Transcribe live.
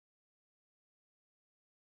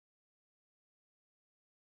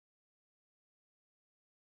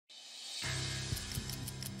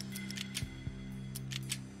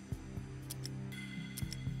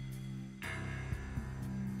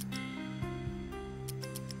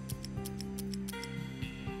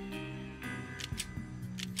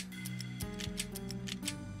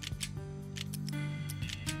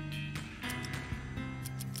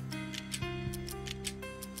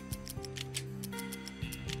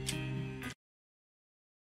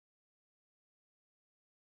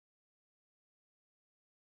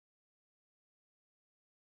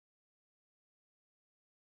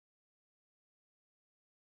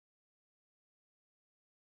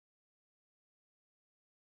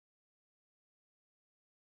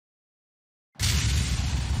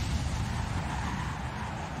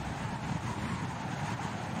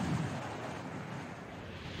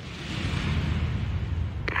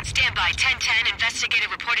1010, investigator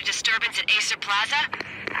reported disturbance at Acer Plaza.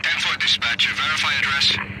 10-4 dispatcher, verify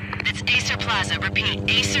address. It's Acer Plaza, repeat,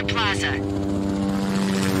 Acer Plaza.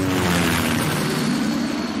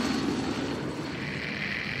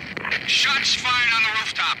 Shots fired on the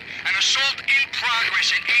rooftop. An assault in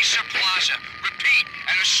progress at Acer Plaza. Repeat,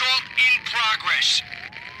 an assault in progress.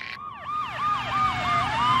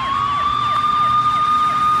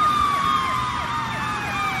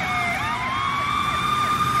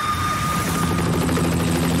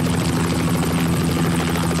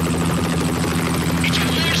 It's a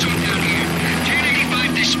war zone down here.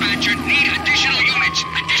 1085 dispatcher, need additional units.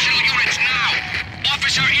 Additional units now.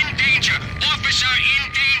 Officer in danger. Officer in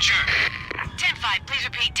danger. 10-5, please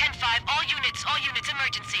repeat, 10-5, all units,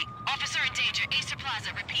 emergency. Officer in danger, Acer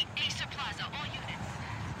Plaza, repeat, Acer Plaza, all units.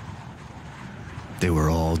 They were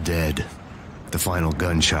all dead. The final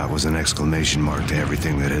gunshot was an exclamation mark to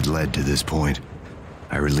everything that had led to this point.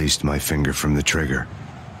 I released my finger from the trigger,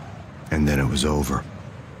 and then it was over.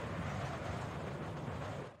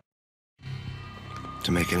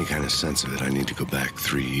 To make any kind of sense of it, I need to go back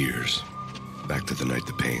 3 years. Back to the night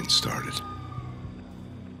the Payne started.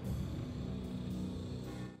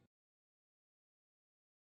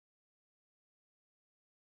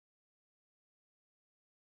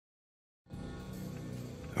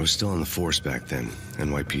 I was still on the force back then.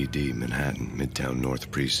 NYPD, Manhattan, Midtown North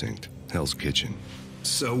Precinct, Hell's Kitchen.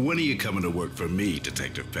 So when are you coming to work for me,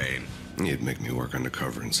 Detective Payne? You'd make me work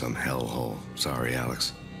undercover in some hellhole. Sorry,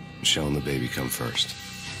 Alex. Michelle and the baby come first.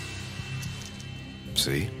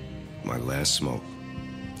 See? My last smoke.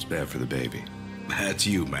 It's bad for the baby. That's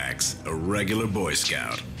you, Max. A regular Boy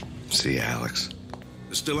Scout. See ya, Alex.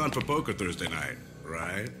 Still on for poker Thursday night,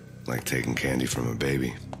 right? Like taking candy from a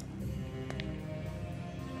baby.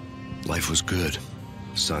 Life was good.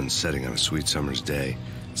 Sun setting on a sweet summer's day.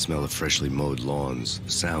 The smell of freshly mowed lawns.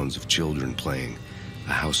 The sounds of children playing.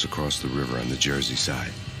 A house across the river on the Jersey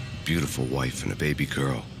side. Beautiful wife and a baby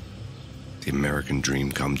girl. The American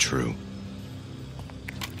dream come true.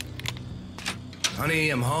 Honey,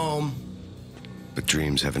 I'm home. But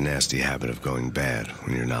dreams have a nasty habit of going bad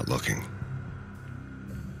when you're not looking.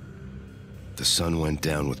 The sun went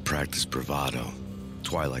down with practiced bravado.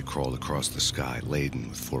 Twilight crawled across the sky, laden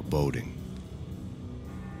with foreboding.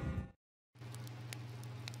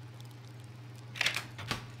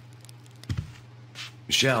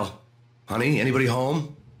 Michelle, honey, anybody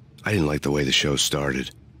home? I didn't like the way the show started.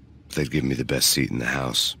 They'd give me the best seat in the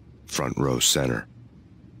house, front row center.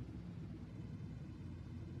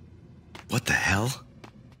 What the hell?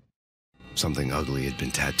 Something ugly had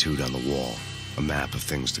been tattooed on the wall, a map of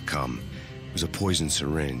things to come. It was a poison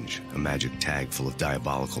syringe, a magic tag full of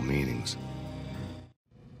diabolical meanings.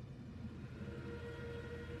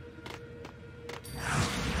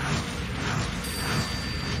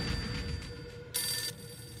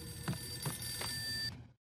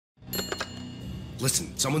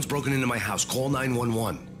 Listen, someone's broken into my house. Call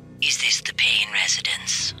 911. Is this the Payne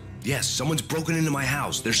residence? Yes, someone's broken into my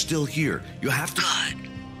house. They're still here. You have to... Good.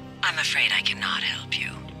 I'm afraid I cannot help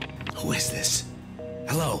you. Who is this?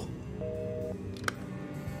 Hello?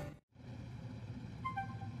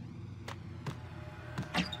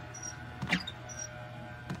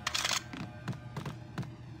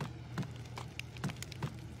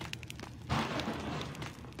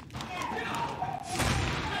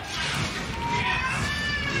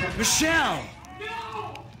 Michelle!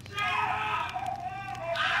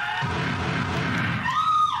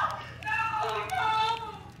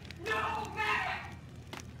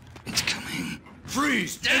 It's coming.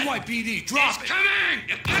 Freeze! NYPD, drop it! It's coming!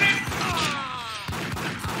 You get it?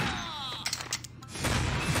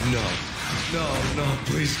 No,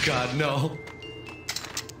 please, God, no.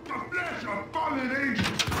 The flesh of fallen angels!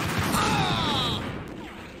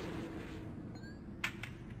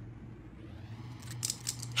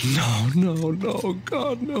 No,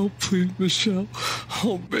 God, no, please, Michelle.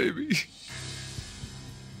 Oh, baby.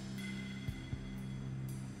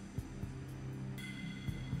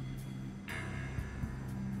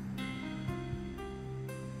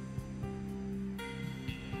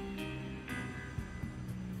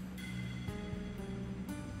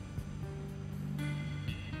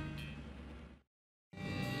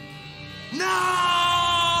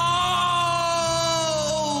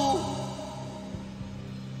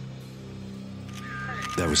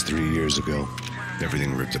 That was 3 years ago.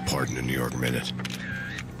 Everything ripped apart in a New York minute.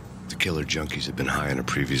 The killer junkies had been high on a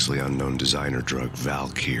previously unknown designer drug,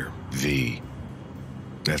 Valkyr, V.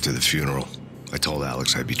 After the funeral, I told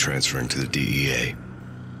Alex I'd be transferring to the DEA.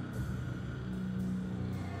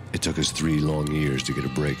 It took us 3 long years to get a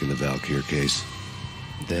break in the Valkyr case.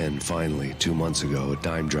 Then, finally, 2 months ago, a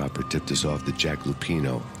dime dropper tipped us off that Jack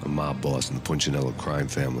Lupino, a mob boss in the Punchinello crime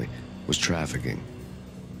family, was trafficking.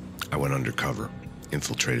 I went undercover,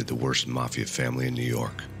 infiltrated the worst mafia family in New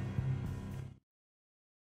York.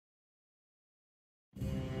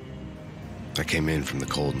 I came in from the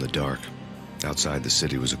cold and the dark. Outside the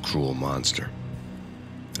city was a cruel monster.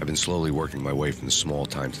 I've been slowly working my way from the small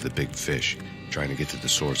time to the big fish, trying to get to the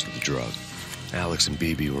source of the drug. Alex and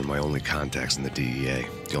BB were my only contacts in the DEA,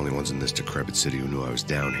 the only ones in this decrepit city who knew I was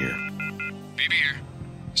down here. BB here.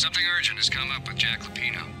 Something urgent has come up with Jack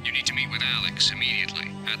Lupino. You need to meet with Alex immediately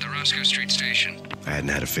at the Roscoe Street station. I hadn't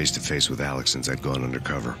had a face-to-face with Alex since I'd gone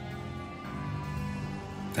undercover.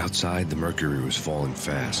 Outside, the mercury was falling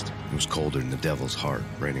fast. It was colder than the devil's heart,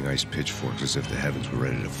 raining ice pitchforks as if the heavens were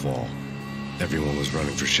ready to fall. Everyone was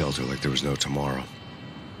running for shelter like there was no tomorrow.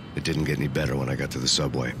 It didn't get any better when I got to the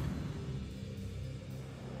subway.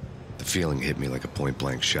 The feeling hit me like a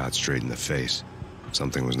point-blank shot straight in the face.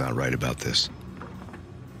 Something was not right about this.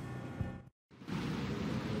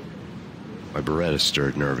 My Beretta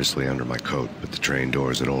stirred nervously under my coat, but the train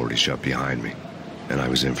doors had already shut behind me, and I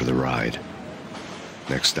was in for the ride.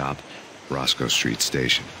 Next stop, Roscoe Street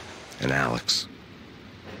Station, and Alex.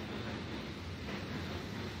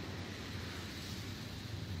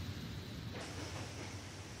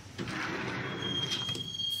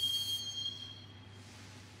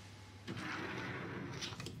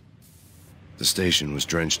 The station was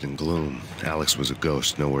drenched in gloom. Alex was a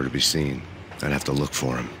ghost, nowhere to be seen. I'd have to look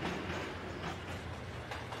for him.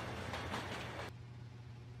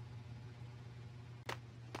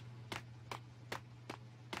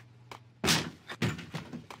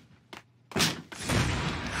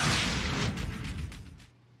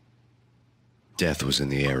 Death was in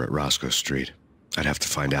the air at Roscoe Street. I'd have to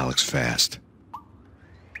find Alex fast.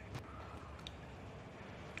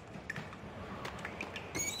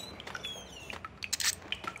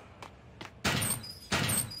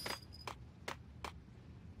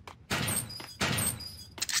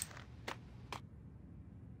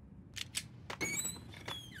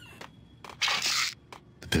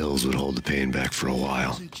 The pills would hold the pain back for a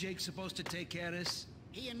while. Isn't Jake supposed to take care of this?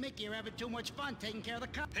 He and Mickey are having too much fun taking care of the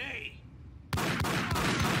cops. Hey!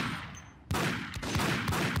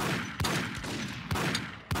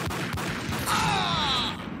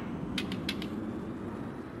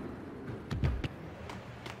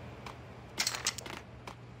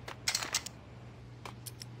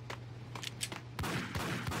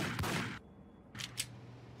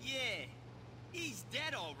 Yeah, he's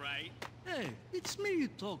dead, all right. Hey, it's me you're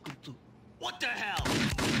talking to. What the hell?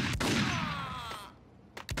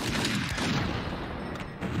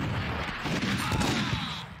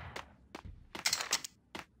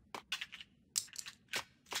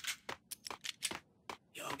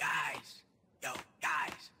 Yo, guys.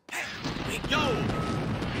 Hey, yo!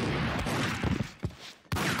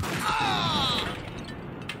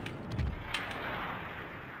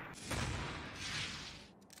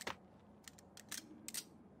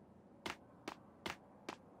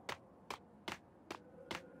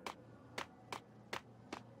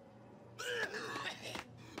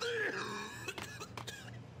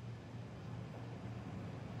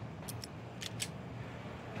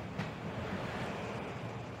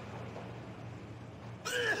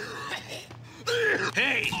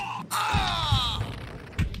 Hey!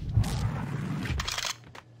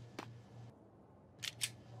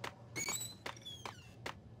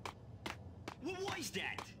 What was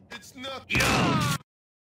that? It's not. Yo!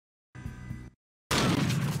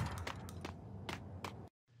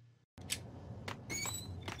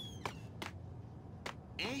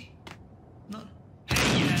 Eh? No.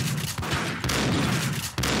 Hey, yeah.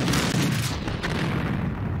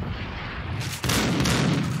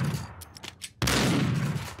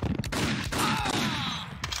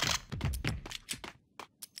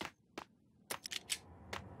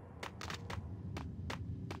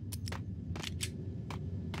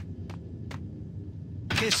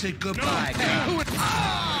 Kiss it goodbye, No. now.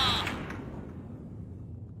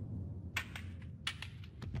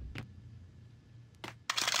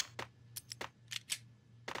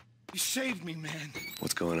 You saved me, man.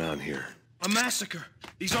 What's going on here? A massacre.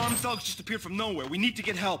 These armed thugs just appeared from nowhere. We need to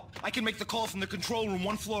get help. I can make the call from the control room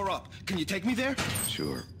 1 floor up. Can you take me there?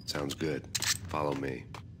 Sure, sounds good. Follow me.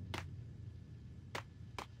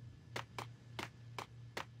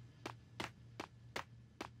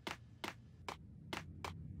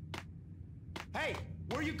 Hey,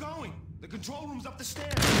 where are you going? The control room's up the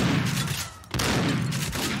stairs.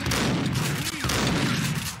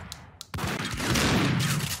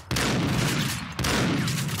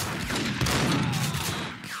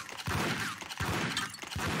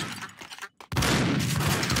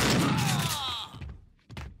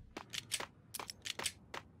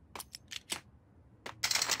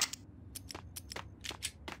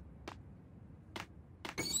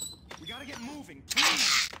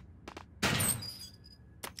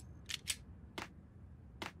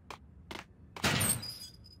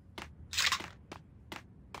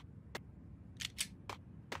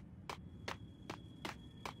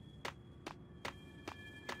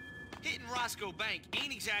 Roscoe Bank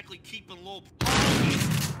ain't exactly keeping low.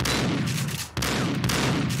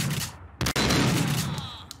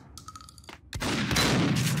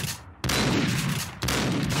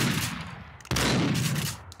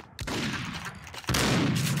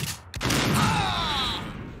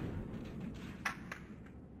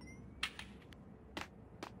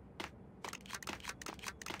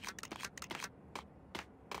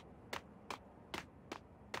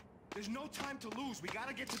 There's no time to lose. We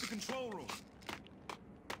gotta get to the control room.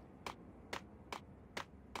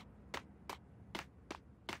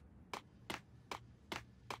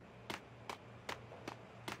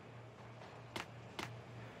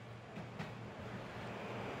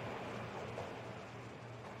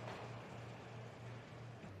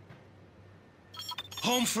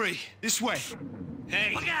 Home free. This way.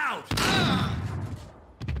 Hey! Look out!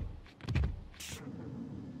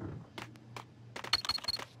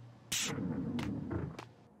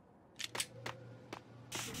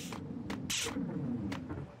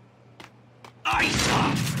 Ice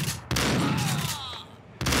up!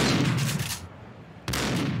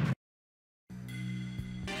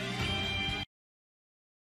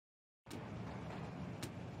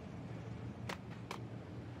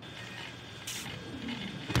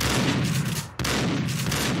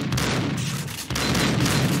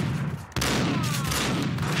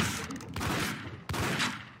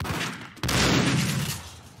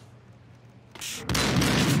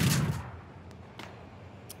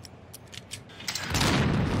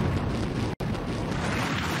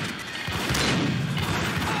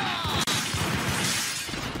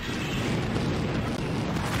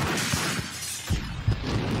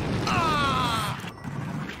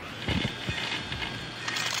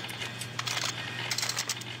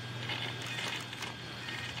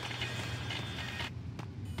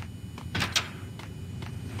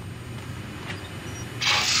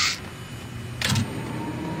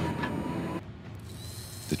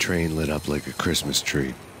 The train lit up like a Christmas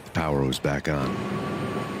tree. The power was back on.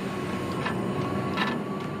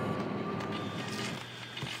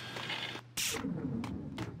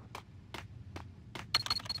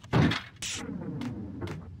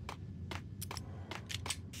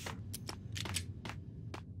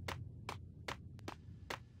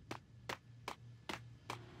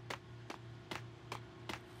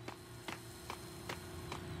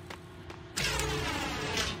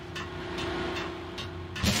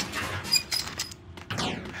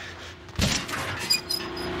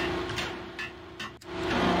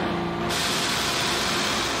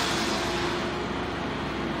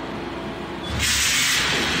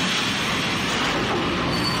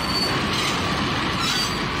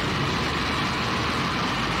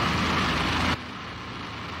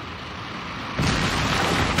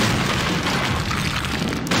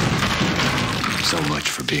 So much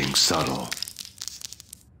for being subtle.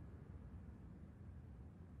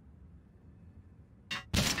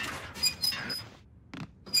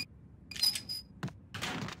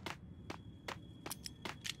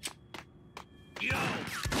 Yo!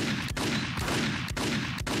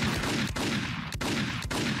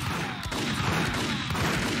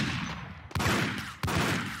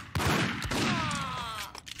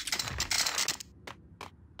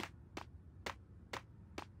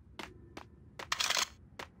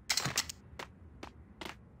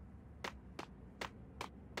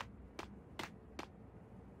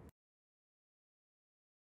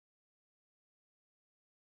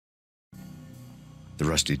 The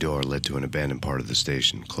rusty door led to an abandoned part of the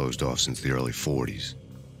station, closed off since the early 40s.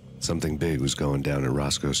 Something big was going down at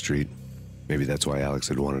Roscoe Street. Maybe that's why Alex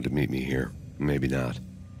had wanted to meet me here. Maybe not.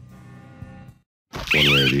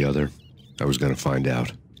 One way or the other, I was gonna find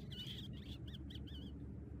out.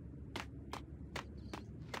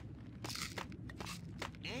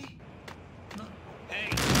 Hey!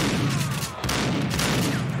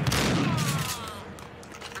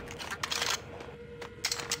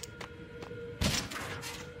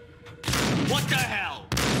 What the hell?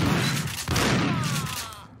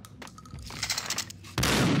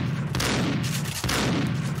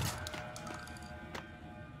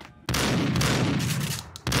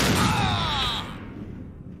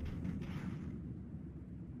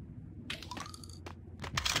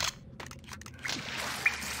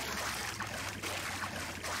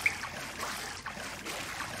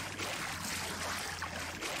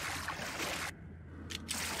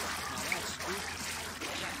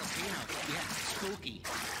 Spooky.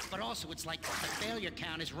 But also, it's like the failure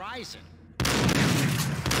count is rising.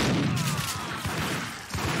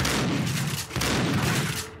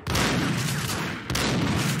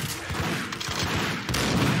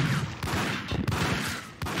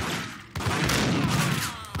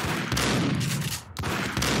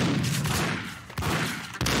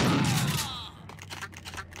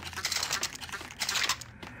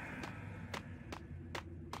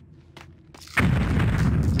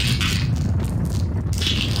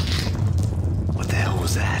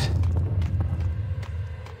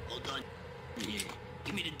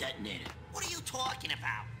 What are you talking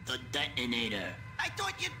about? The detonator. I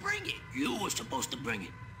thought you'd bring it. You were supposed to bring it.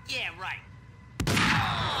 Yeah, right.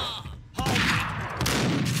 Hold it!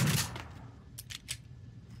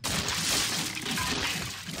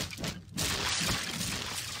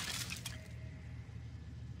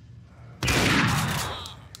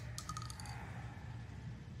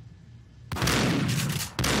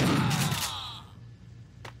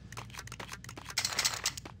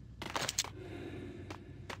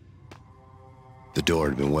 The door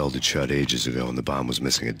had been welded shut ages ago, and the bomb was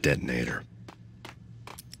missing a detonator.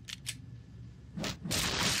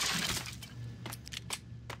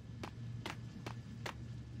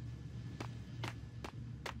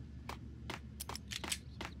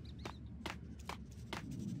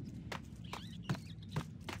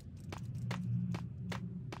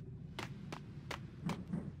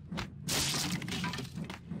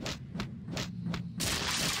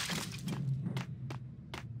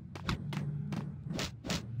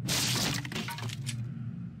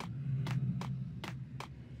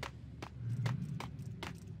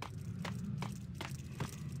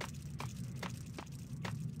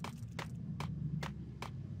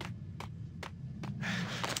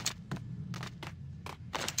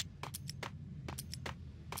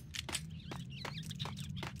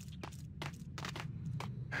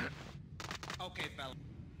 Okay, fellas.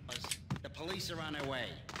 The police are on their way.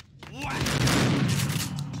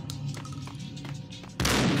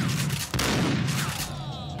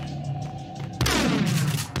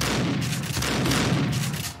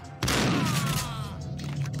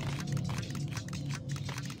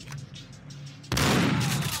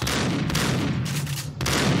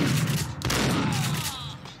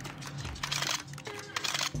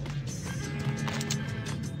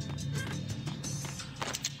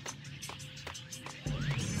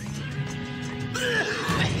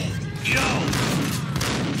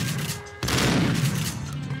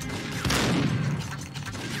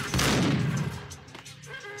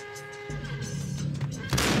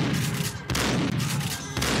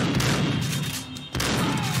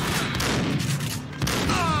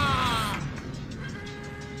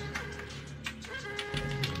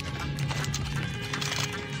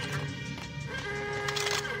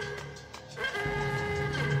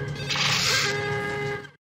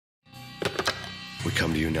 We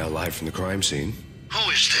come to you now live from the crime scene.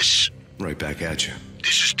 Who is this? Right back at you.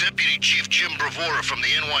 This is Deputy Chief Jim Bravura from the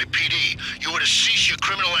NYPD. You are to cease your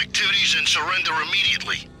criminal activities and surrender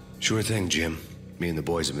immediately. Sure thing, Jim. Me and the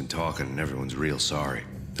boys have been talking, and everyone's real sorry.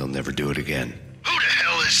 They'll never do it again. Who the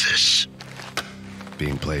hell is this?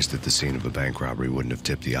 Being placed at the scene of a bank robbery wouldn't have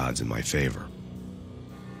tipped the odds in my favor.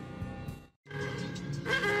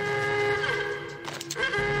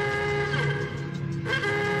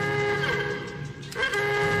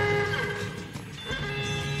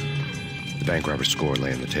 The bank robber's score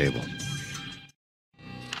lay on the table.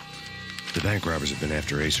 The bank robbers have been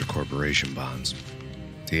after Acer Corporation bonds.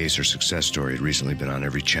 The Acer success story had recently been on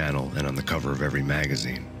every channel and on the cover of every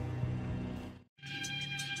magazine.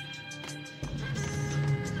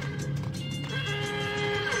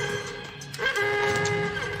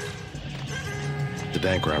 The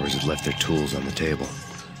bank robbers had left their tools on the table.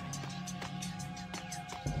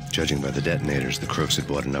 Judging by the detonators, the crooks had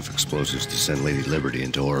bought enough explosives to send Lady Liberty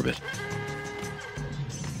into orbit.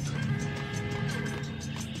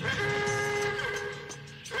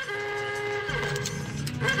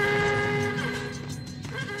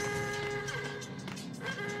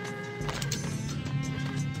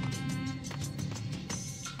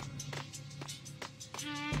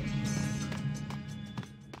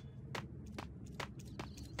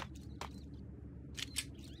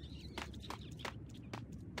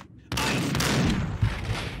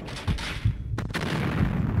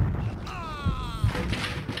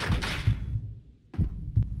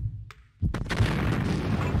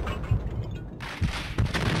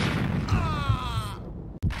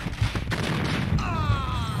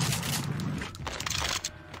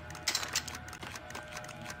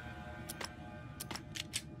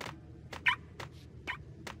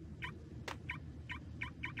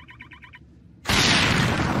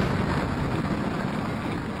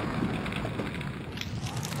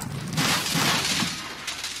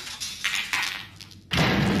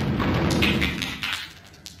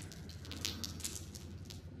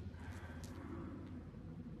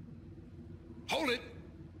 Hold it!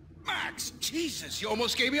 Max, Jesus, you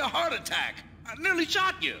almost gave me a heart attack. I nearly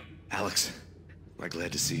shot you. Alex, am I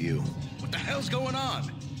glad to see you. What the hell's going on?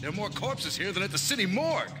 There are more corpses here than at the city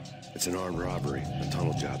morgue. It's an armed robbery, a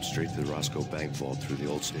tunnel job straight to the Roscoe Bank vault through the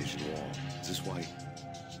old station wall. Is this why?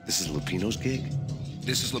 This is Lupino's gig?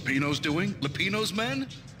 This is Lupino's doing? Lupino's men?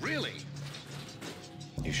 Really?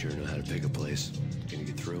 You sure know how to pick a place? Can you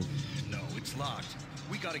get through? No, it's locked.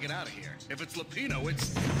 We gotta get out of here. If it's Lupino,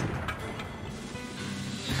 it's...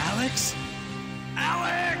 Alex?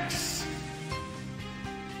 Alex!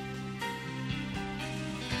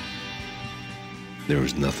 There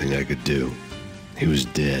was nothing I could do. He was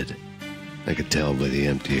dead. I could tell by the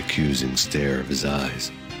empty, accusing stare of his eyes.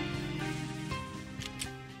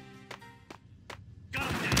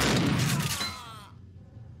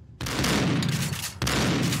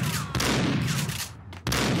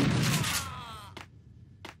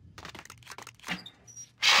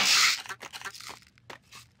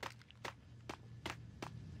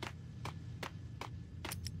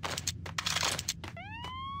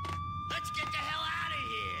 Let's get the hell out of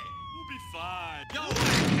here. We'll be fine. Yo!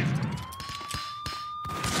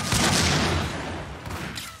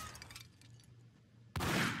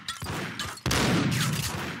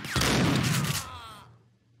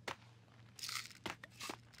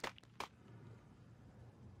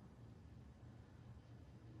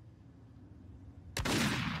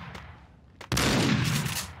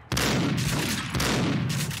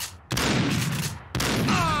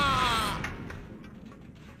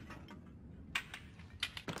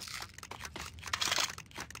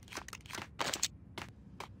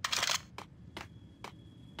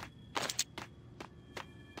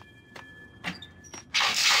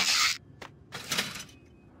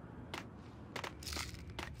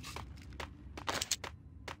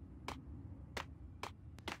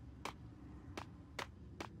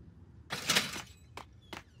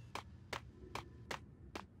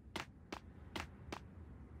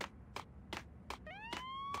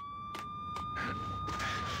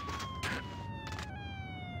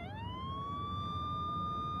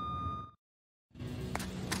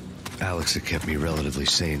 Alex had kept me relatively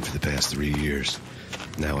sane for the past 3 years.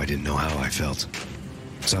 Now I didn't know how I felt.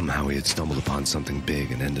 Somehow he had stumbled upon something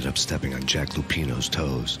big and ended up stepping on Jack Lupino's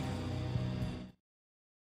toes.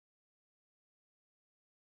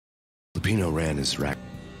 Lupino ran his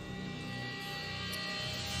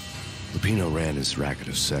racket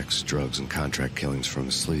of sex, drugs, and contract killings from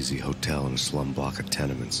a sleazy hotel in a slum block of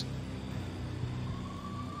tenements.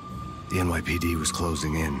 The NYPD was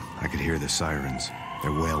closing in. I could hear the sirens.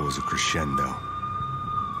 Their wail was a crescendo.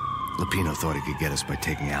 Lupino thought he could get us by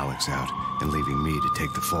taking Alex out and leaving me to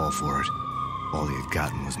take the fall for it. All he had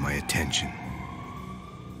gotten was my attention.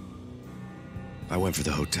 I went for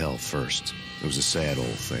the hotel first. It was a sad old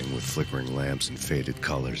thing with flickering lamps and faded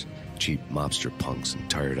colors, cheap mobster punks and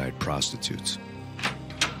tired-eyed prostitutes.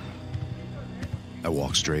 I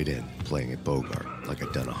walked straight in, playing at Bogart, like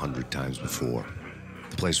I'd done 100 times before.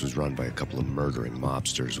 The place was run by a couple of murdering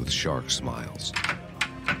mobsters with shark smiles.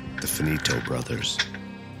 The Finito brothers.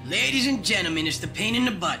 Ladies and gentlemen, it's the pain in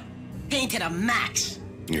the butt. Pain to the max.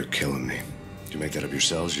 You're killing me. Did you make that up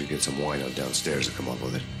yourselves, or you get some wino downstairs to come up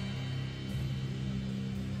with it?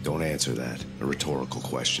 Don't answer that. A rhetorical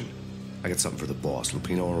question. I got something for the boss.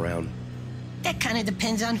 Lupino around? That kind of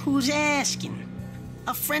depends on who's asking.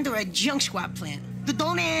 A friend or a junk squad plan.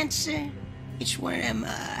 Don't answer. It's one of them,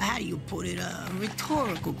 how do you put it,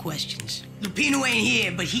 rhetorical questions. Lupino ain't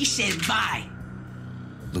here, but he says bye.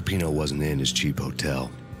 Lupino wasn't in his cheap hotel.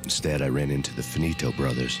 Instead, I ran into the Finito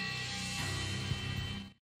brothers.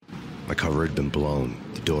 My cover had been blown.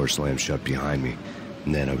 The door slammed shut behind me.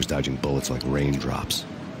 And then I was dodging bullets like raindrops.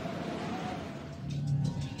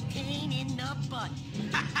 Pain in the butt.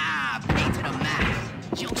 Ha ha! Pain to the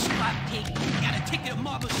max. Junk squad pig. Got a ticket to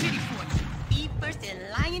Marble City for it. Feet first and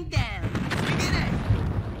lying down. Bring it in.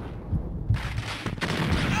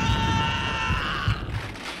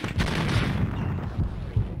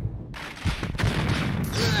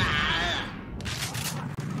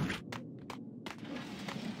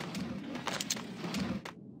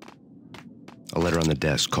 A letter on the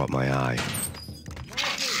desk caught my eye.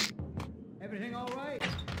 Everything all right?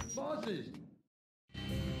 Bosses?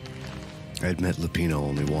 I had met Lupino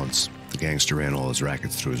only once. The gangster ran all his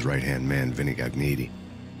rackets through his right-hand man, Vinny Gagniti.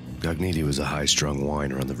 Gagniti was a high-strung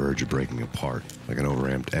whiner on the verge of breaking apart, like an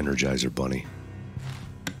overamped Energizer bunny.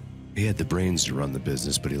 He had the brains to run the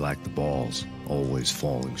business, but he lacked the balls, always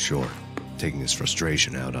falling short, taking his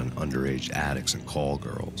frustration out on underage addicts and call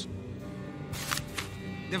girls.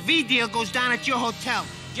 The V deal goes down at your hotel.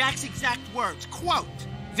 Jack's exact words, quote,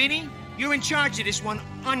 "Vinny, you're in charge of this one,"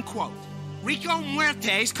 unquote. Rico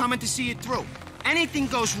Muerte's coming to see it through. Anything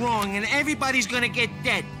goes wrong and everybody's gonna get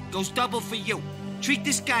dead. Goes double for you. Treat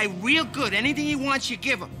this guy real good. Anything he wants, you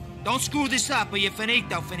give him. Don't screw this up or you're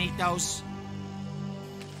finito, finitos.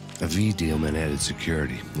 A V deal meant added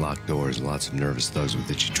security, locked doors, and lots of nervous thugs with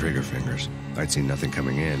itchy trigger fingers. I'd seen nothing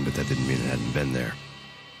coming in, but that didn't mean it hadn't been there.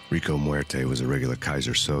 Rico Muerte was a regular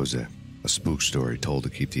Kaiser Soze, a spook story told to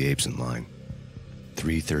keep the apes in line.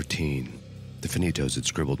 313. The Finitos had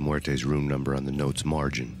scribbled Muerte's room number on the note's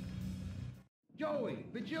margin. Joey,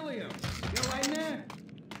 Vigilio, you right in there?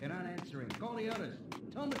 They're not answering. Call the others.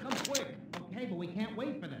 Tell them to come quick. Okay, but we can't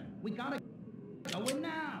wait for them. We gotta go in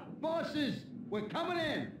now. Bosses, we're coming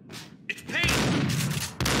in. It's Payne!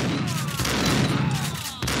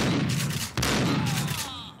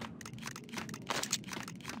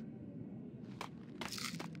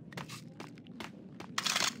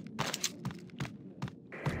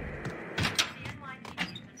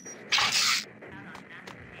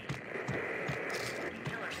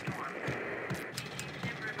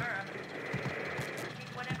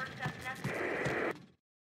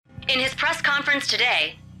 In his press conference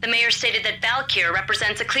today, the mayor stated that Valkyr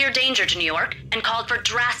represents a clear danger to New York and called for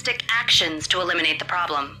drastic actions to eliminate the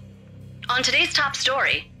problem. On today's top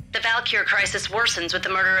story, the Valkyr crisis worsens with the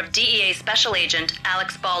murder of DEA Special Agent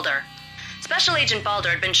Alex Balder. Special Agent Balder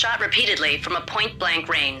had been shot repeatedly from a point-blank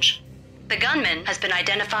range. The gunman has been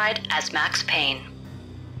identified as Max Payne.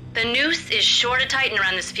 The noose is sure to tighten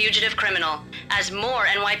around this fugitive criminal as more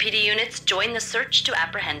NYPD units join the search to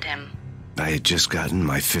apprehend him. I had just gotten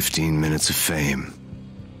my 15 minutes of fame.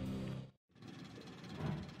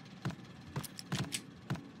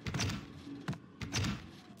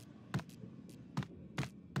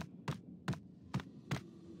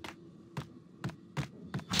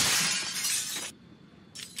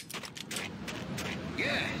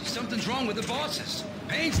 Yeah, something's wrong with the bosses.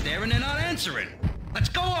 Payne's there and they're not answering. Let's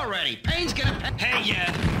go already. Payne's gonna pay. Hey,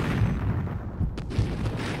 yeah!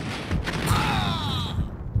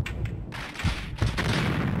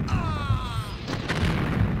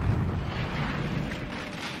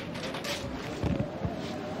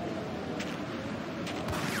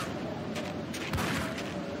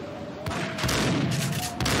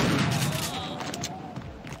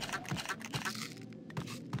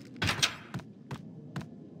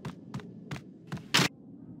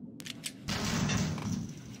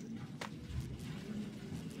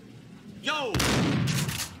 Yo!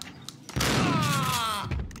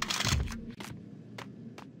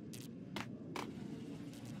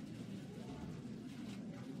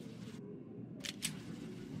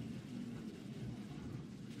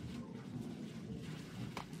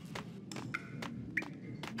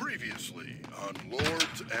 Previously on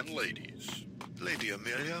Lords and Ladies. Lady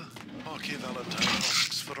Amelia, Marquis Valentine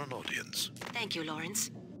asks for an audience. Thank you,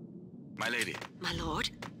 Lawrence. My lady. My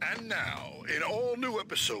lord. And now, an all-new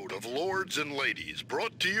episode of Lords and Ladies,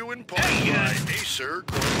 brought to you in part Hey, by Acer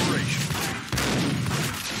Corporation.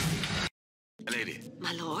 My lady.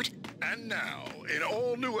 My lord. And now, an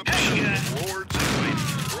all-new episode of Lords and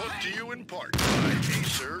Ladies, brought to you in part by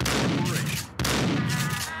Acer Corporation.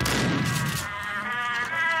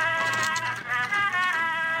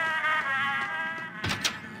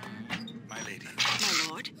 My lady. My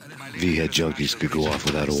lord. V had junkies could go off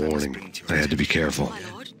without a warning. I had to be careful. My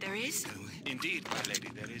lord, there is. Indeed, my lady,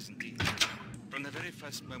 there is indeed. From the very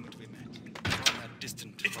first moment we met, on that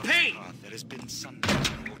distant Payne! Path, there has been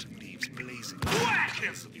sunlight and autumn leaves blazing. Whack!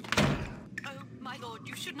 Oh, my lord,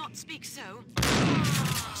 you should not speak so.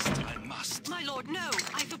 I must. My lord, no.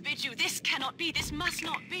 I forbid you. This cannot be. This must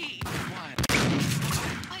not be. Why?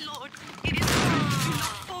 My lord, it is wrong. Do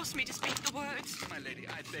not force me to speak the words. My lady,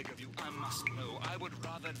 I beg of you, I must know. I would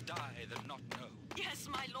rather die than not know. Yes,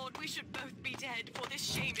 my lord, we should both be dead, for this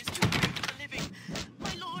shame is too great for the living.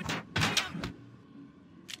 My lord,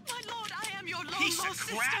 I am your Piece of long-lost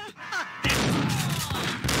crap! sister.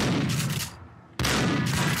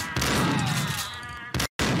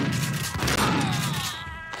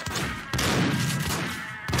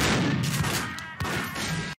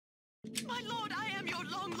 My lord, I am your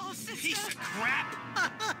long-lost sister. Piece of crap!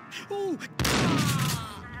 Ooh.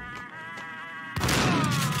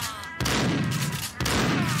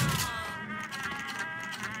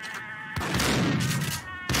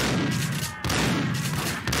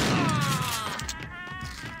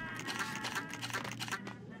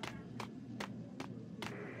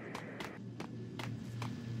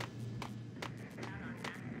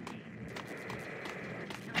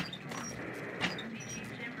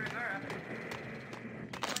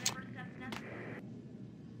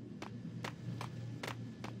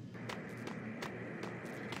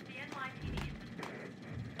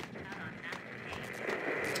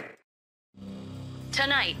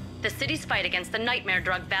 Tonight, the city's fight against the nightmare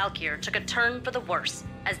drug Valkyr took a turn for the worse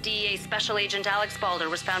as DEA Special Agent Alex Balder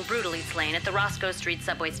was found brutally slain at the Roscoe Street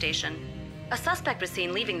subway station. A suspect was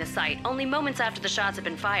seen leaving the site only moments after the shots had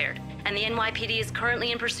been fired, and the NYPD is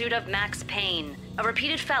currently in pursuit of Max Payne, a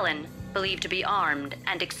repeated felon believed to be armed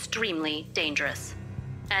and extremely dangerous.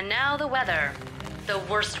 And now the weather. The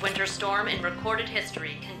worst winter storm in recorded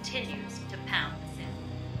history continues to pound the city.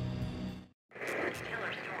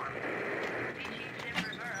 Killer storm. Beaches in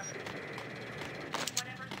reverse.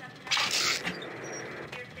 Whatever steps now.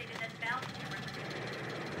 Here stated that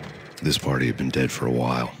This party had been dead for a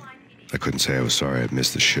while. I couldn't say I was sorry I'd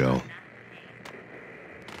missed the show.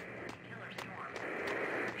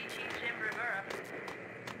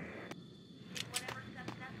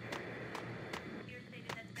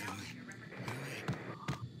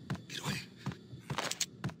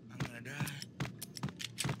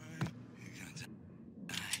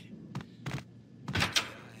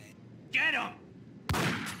 Get him!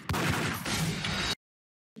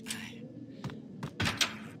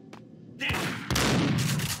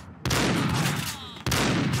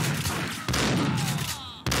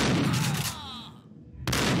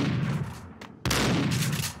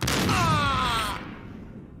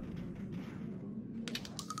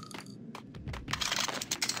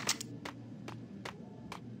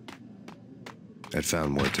 I'd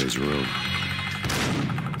found Muerte's room.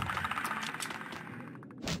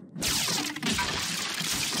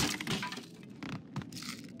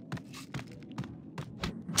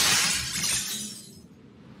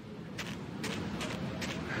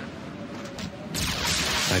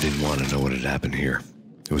 I didn't want to know what had happened here.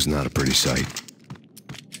 It was not a pretty sight.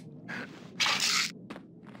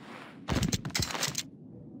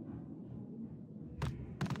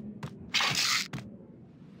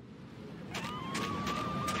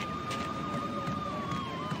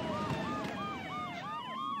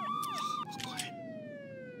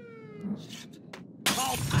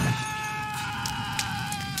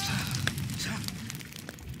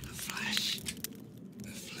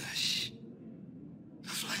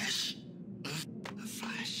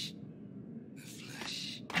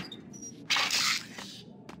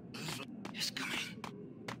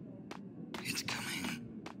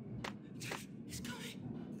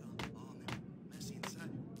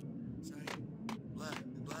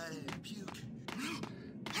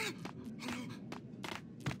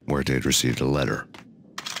 Muerte had received a letter.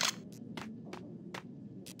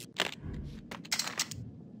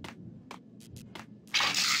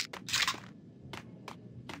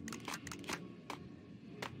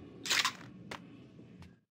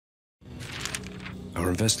 Our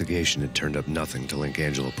investigation had turned up nothing to link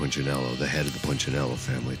Angelo Punchinello, the head of the Punchinello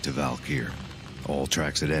family, to Valkyr. All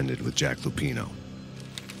tracks had ended with Jack Lupino.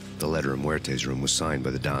 The letter in Muerte's room was signed by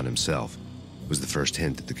the Don himself. It was the first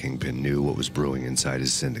hint that the Kingpin knew what was brewing inside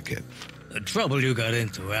his syndicate. The trouble you got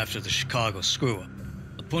into after the Chicago screw-up.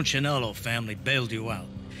 The Punchinello family bailed you out.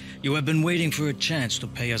 You have been waiting for a chance to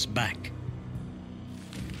pay us back.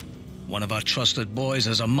 One of our trusted boys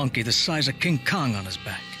has a monkey the size of King Kong on his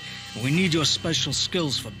back. We need your special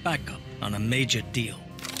skills for backup on a major deal.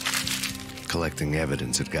 Collecting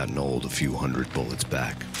evidence had gotten old a few hundred bullets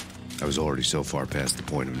back. I was already so far past the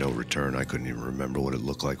point of no return, I couldn't even remember what it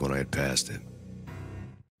looked like when I had passed it.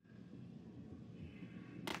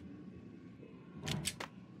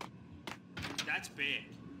 That's big.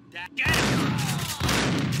 Get him!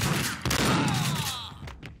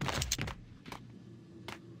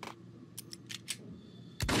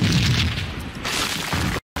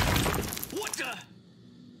 What the?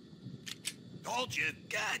 Told you.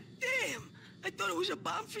 God damn! I thought it was a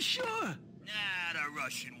bomb for sure. Nah, the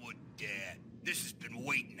Russian wouldn't dare. This has been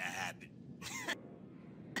waiting to happen.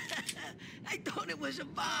 I thought it was a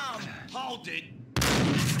bomb. Hold it.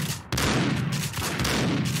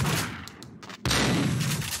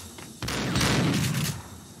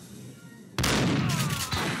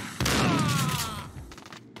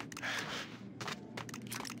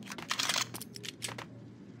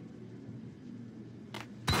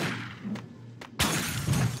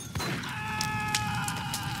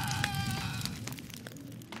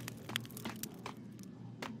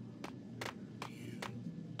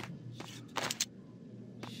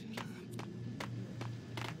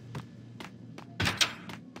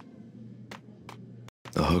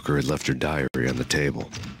 The hooker had left her diary on the table.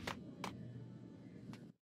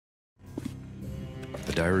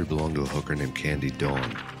 The diary belonged to a hooker named Candy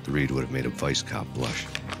Dawn. The read would have made a vice cop blush.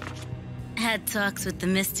 Had talks with the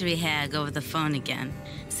mystery hag over the phone again.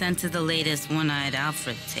 Sent her the latest one-eyed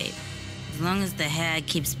Alfred tape. As long as the hag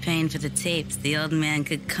keeps paying for the tapes, the old man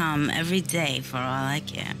could come every day for all I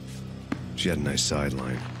care. She had a nice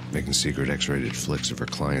sideline, making secret X-rated flicks of her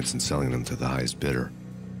clients and selling them to the highest bidder.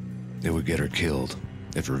 It would get her killed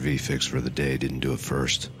if her V-fix for the day didn't do it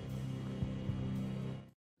first.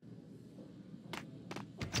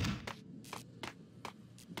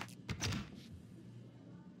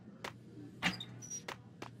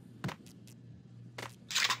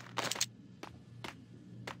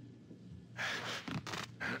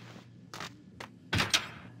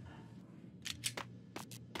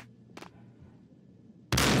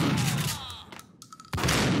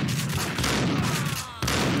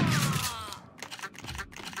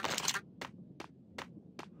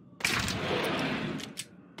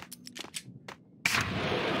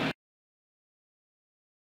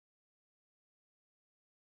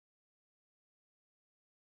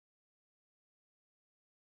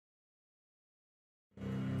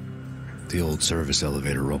 The old service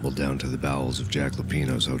elevator rumbled down to the bowels of Jack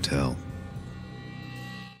Lupino's hotel.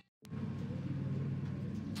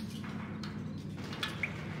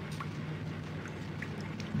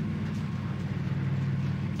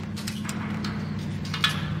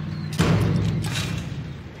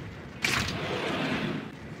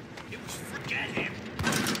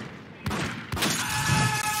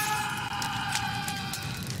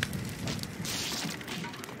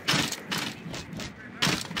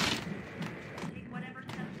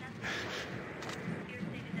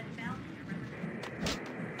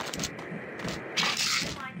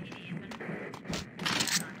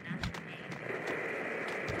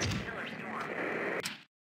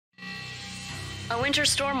 A winter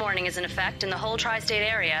storm warning is in effect in the whole tri-state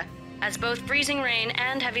area, as both freezing rain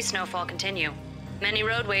and heavy snowfall continue. Many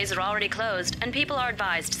roadways are already closed, and people are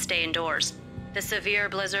advised to stay indoors. The severe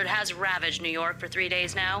blizzard has ravaged New York for 3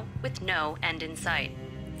 days now, with no end in sight.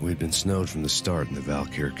 We'd been snowed from the start in the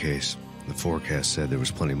Valkyr case. The forecast said there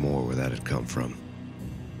was plenty more where that had come from.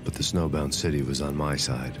 But the snowbound city was on my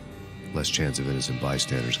side. Less chance of innocent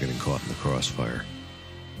bystanders getting caught in the crossfire.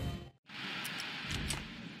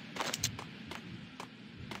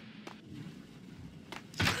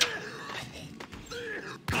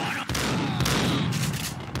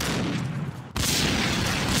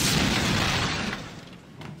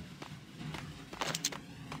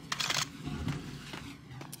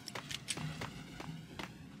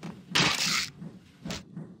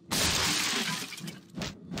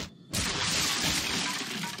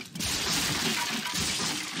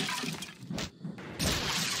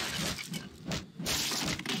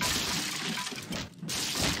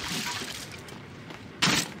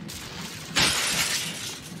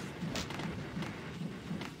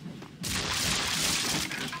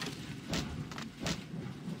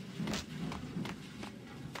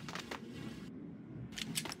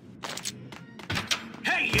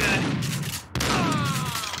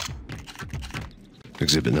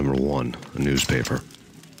 Exhibit number 1, a newspaper.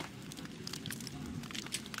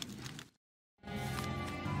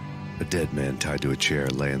 A dead man tied to a chair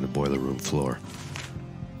lay on the boiler room floor.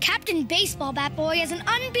 Captain Baseball Bat Boy has an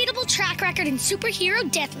unbeatable track record in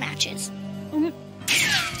superhero death matches.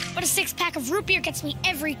 But a 6-pack of root beer gets me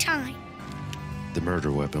every time. The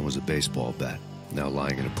murder weapon was a baseball bat, now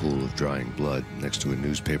lying in a pool of drying blood next to a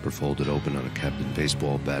newspaper folded open on a Captain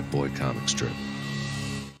Baseball Bat Boy comic strip.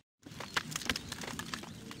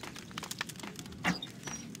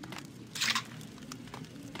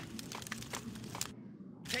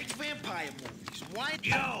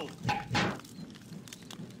 Yo!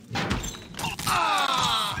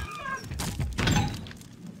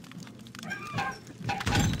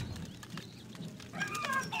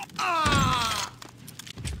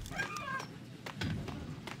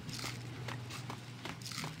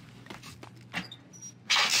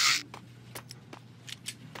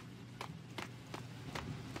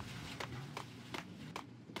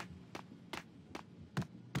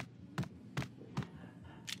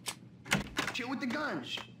 Chill with the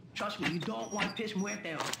guns. Trust me, you don't want to piss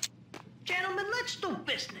Muerte off. Gentlemen, let's do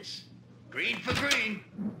business. Green for green.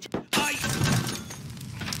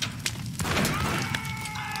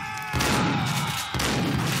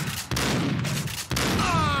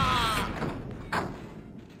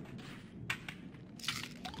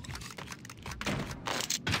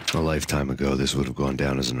 A lifetime ago, this would have gone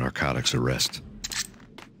down as a narcotics arrest.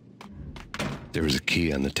 There was a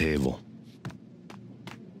key on the table.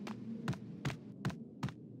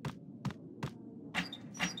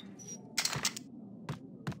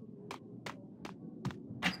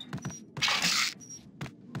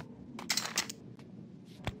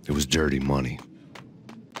 It was dirty money.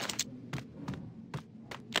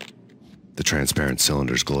 The transparent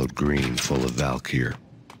cylinders glowed green, full of Valkyr.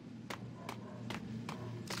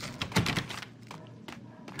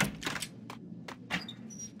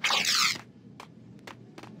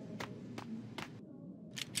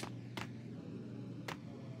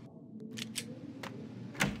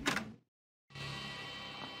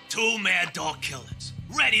 Two mad dog killers,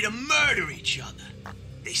 ready to murder each other.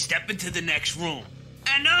 They step into the next room,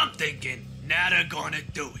 and I'm thinking, now they're gonna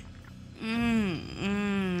do it.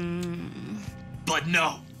 But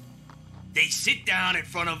no. They sit down in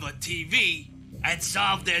front of a TV and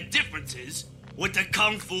solve their differences with a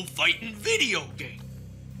kung fu fighting video game.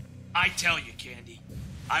 I tell you, Candy,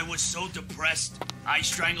 I was so depressed, I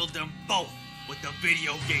strangled them both with the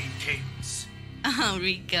video game cables. Oh,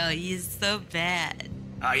 Rico, you're so bad.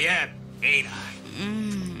 I am, ain't I?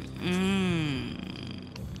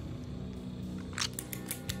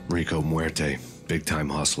 Rico Muerte, big-time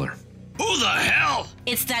hustler. Who the hell?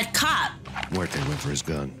 It's that cop. Muerte went for his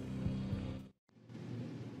gun.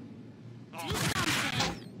 Do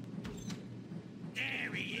something!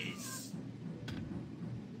 There he is!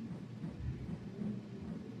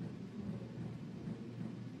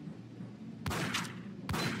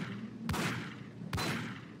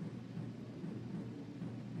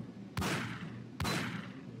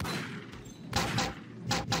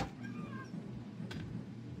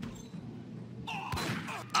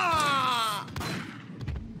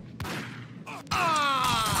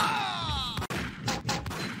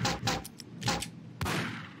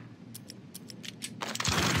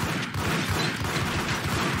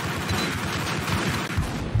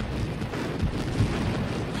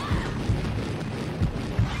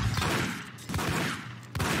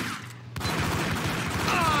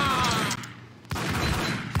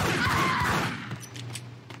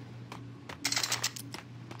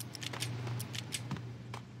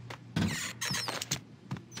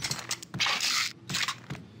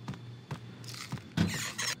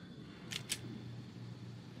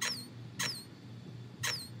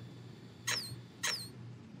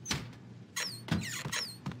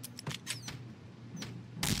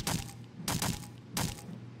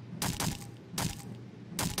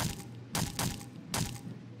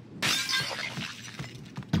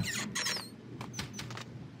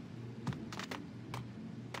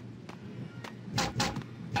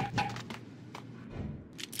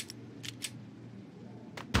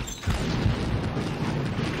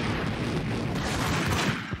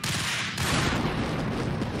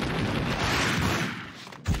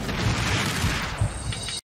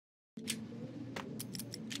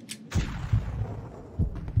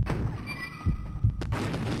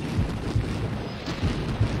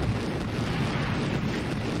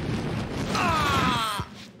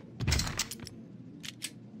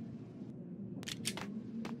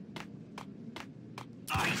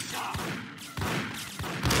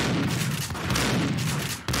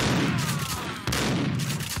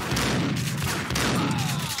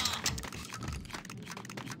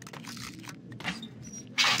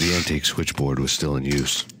 The antique switchboard was still in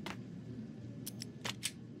use.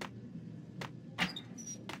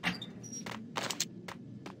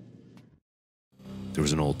 There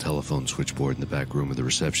was an old telephone switchboard in the back room of the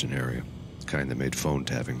reception area, the kind that made phone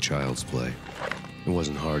tapping child's play. It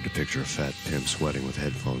wasn't hard to picture a fat pimp sweating with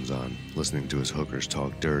headphones on, listening to his hookers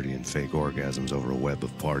talk dirty and fake orgasms over a web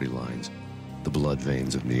of party lines, the blood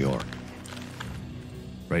veins of New York.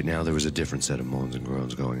 Right now, there was a different set of moans and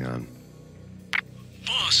groans going on.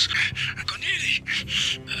 Boss,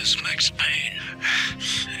 Corneli, that's Max Payne.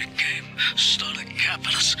 He came, started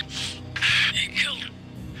capping us. He killed him.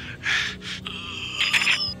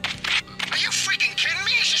 Are you freaking kidding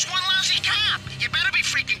me? It's just one lousy cop. You better be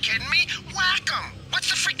freaking kidding me. Whack him. What's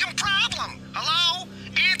the freaking problem? Hello?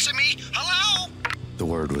 Answer me. Hello? The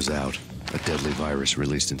word was out. A deadly virus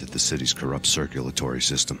released into the city's corrupt circulatory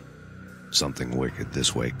system. Something wicked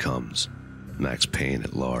this way comes. Max Payne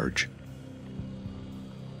at large.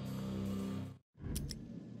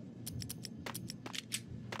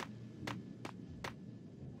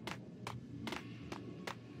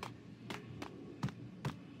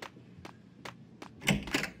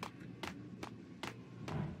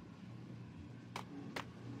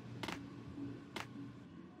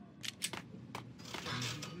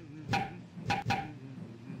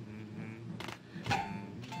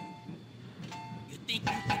 Think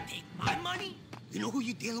you can take my money? You know who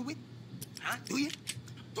you're dealing with? Huh? Do you?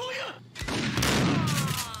 Do you?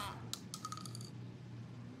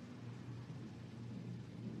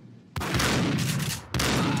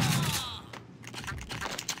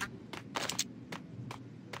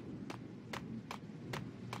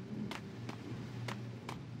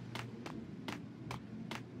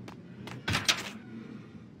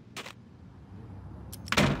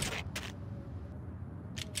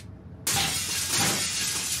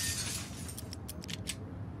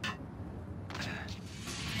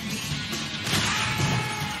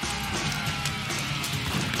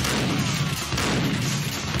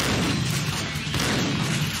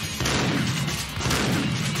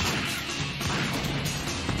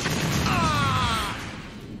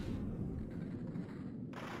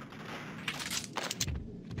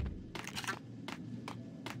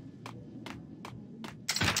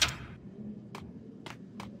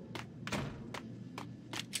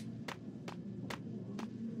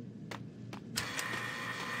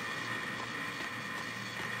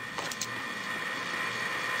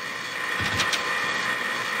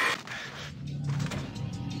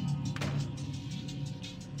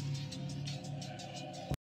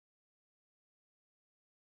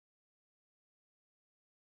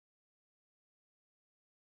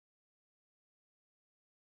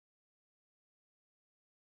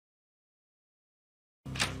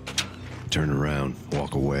 turn around,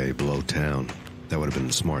 walk away, blow town. That would have been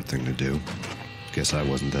the smart thing to do. Guess I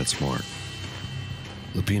wasn't that smart.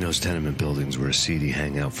 Lupino's tenement buildings were a seedy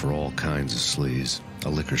hangout for all kinds of sleaze. A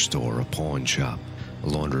liquor store, a pawn shop, a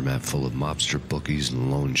laundromat full of mobster bookies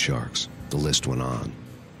and loan sharks. The list went on.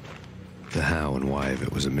 The how and why of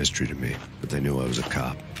it was a mystery to me, but they knew I was a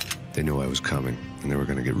cop. They knew I was coming, and they were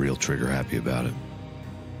going to get real trigger-happy about it.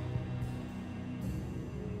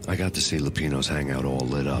 I got to see Lupino's hangout all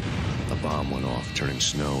lit up. A bomb went off, turning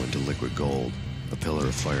snow into liquid gold. A pillar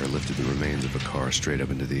of fire lifted the remains of a car straight up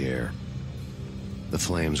into the air. The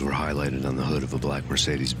flames were highlighted on the hood of a black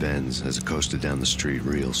Mercedes-Benz as it coasted down the street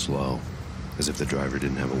real slow, as if the driver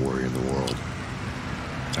didn't have a worry in the world.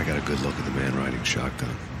 I got a good look at the man riding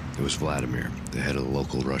shotgun. It was Vladimir, the head of the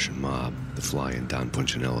local Russian mob, the fly in Don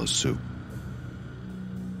Punchinello's suit.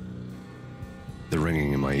 The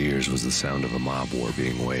ringing in my ears was the sound of a mob war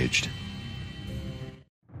being waged.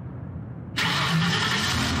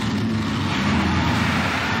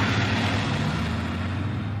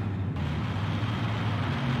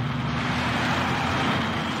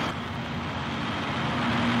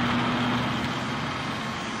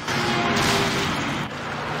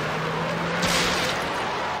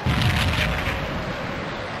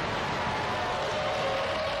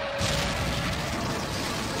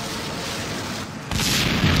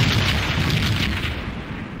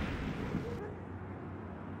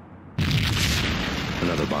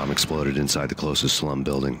 Another bomb exploded inside the closest slum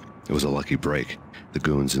building. It was a lucky break. The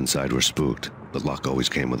goons inside were spooked, but luck always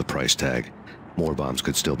came with a price tag. More bombs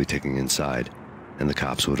could still be ticking inside, and the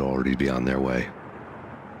cops would already be on their way.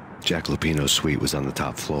 Jack Lupino's suite was on the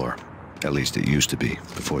top floor. At least it used to be,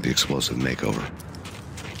 before the explosive makeover.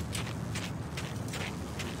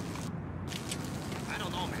 I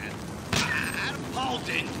don't know, man. Adam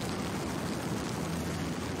Paulding.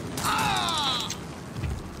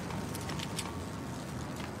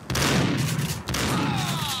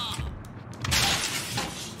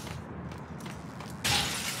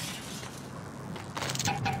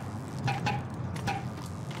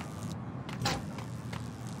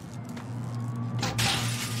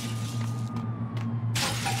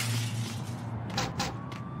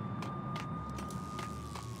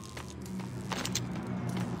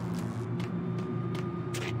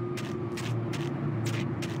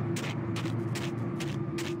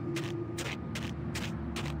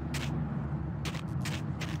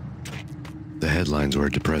 The headlines were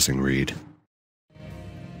a depressing read.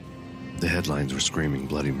 The headlines were screaming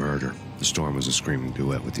bloody murder. The storm was a screaming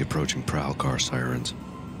duet with the approaching prowl car sirens.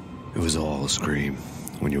 It was all a scream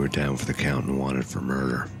when you were down for the count and wanted for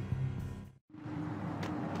murder.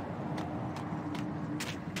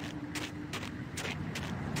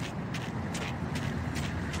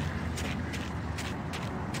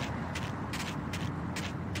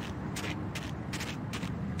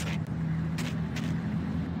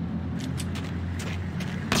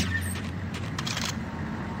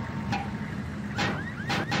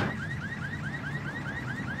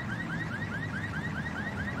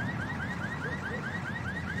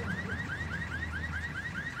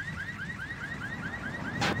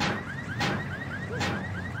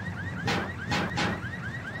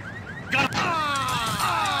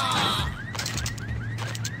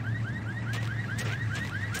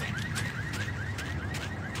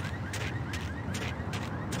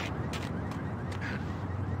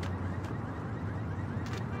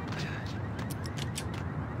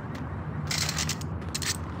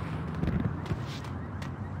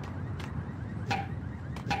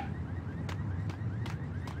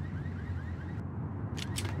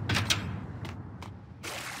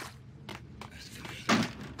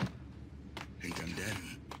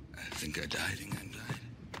 I think I'm died.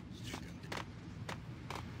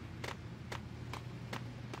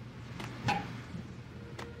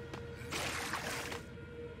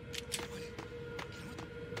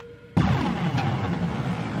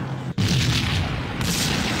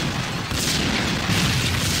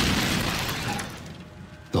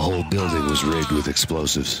 The whole building was rigged with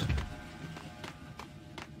explosives.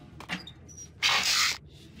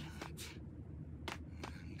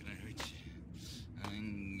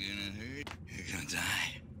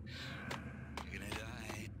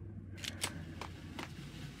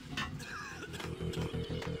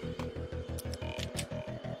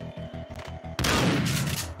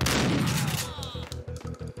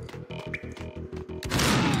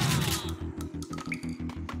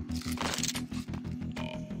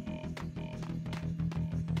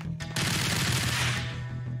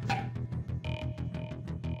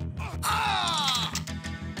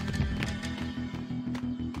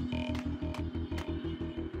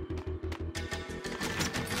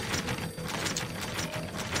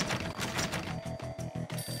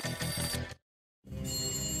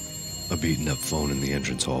 A beaten-up phone in the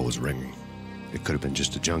entrance hall was ringing. It could have been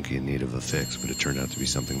just a junkie in need of a fix, but it turned out to be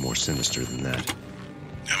something more sinister than that.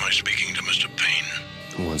 Am I speaking to Mr.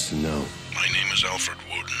 Payne? Who wants to know? My name is Alfred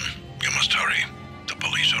Woden. You must hurry. The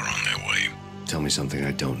police are on their way. Tell me something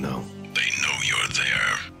I don't know. They know you're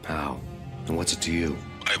there. How? And what's it to you?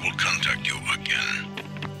 I will contact you again.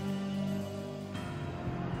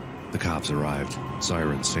 The cops arrived,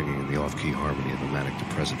 sirens singing in the off-key harmony of a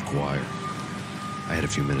manic-depressive choir. I had a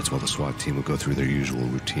few minutes while the SWAT team would go through their usual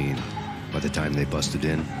routine. By the time they busted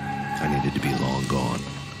in, I needed to be long gone.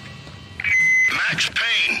 Max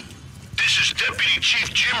Payne, this is Deputy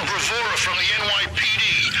Chief Jim Bravura from the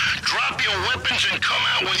NYPD. Drop your weapons and come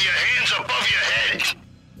out with your hands above your head.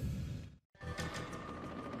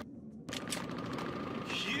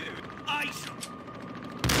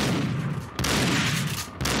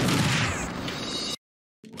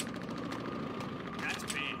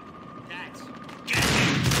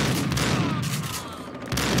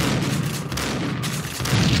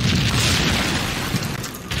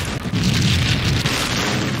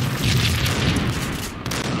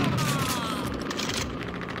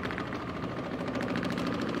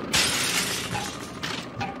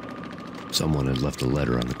 Someone had left a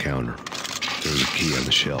letter on the counter. There was a key on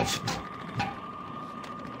the shelf.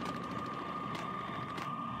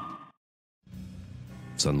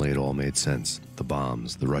 Suddenly it all made sense. The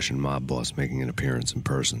bombs, the Russian mob boss making an appearance in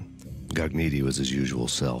person. Gagniti was his usual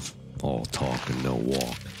self. All talk and no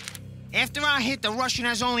walk. After our hit, the Russian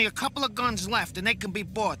has only a couple of guns left, and they can be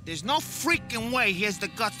bought. There's no freaking way he has the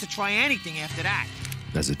guts to try anything after that.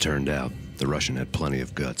 As it turned out, the Russian had plenty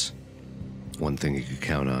of guts. One thing he could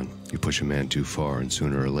count on, you push a man too far and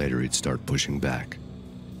sooner or later he'd start pushing back.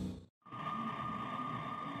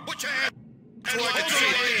 Put your hands toward the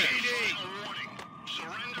TV.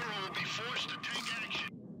 Surrender or will be forced to take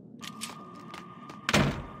action.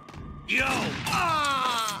 Yo!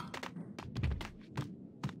 Ah!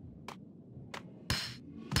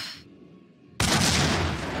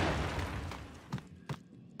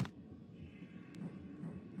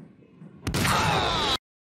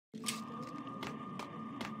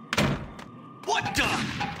 What the?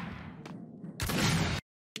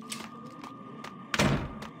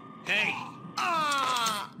 Hey.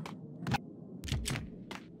 Ah!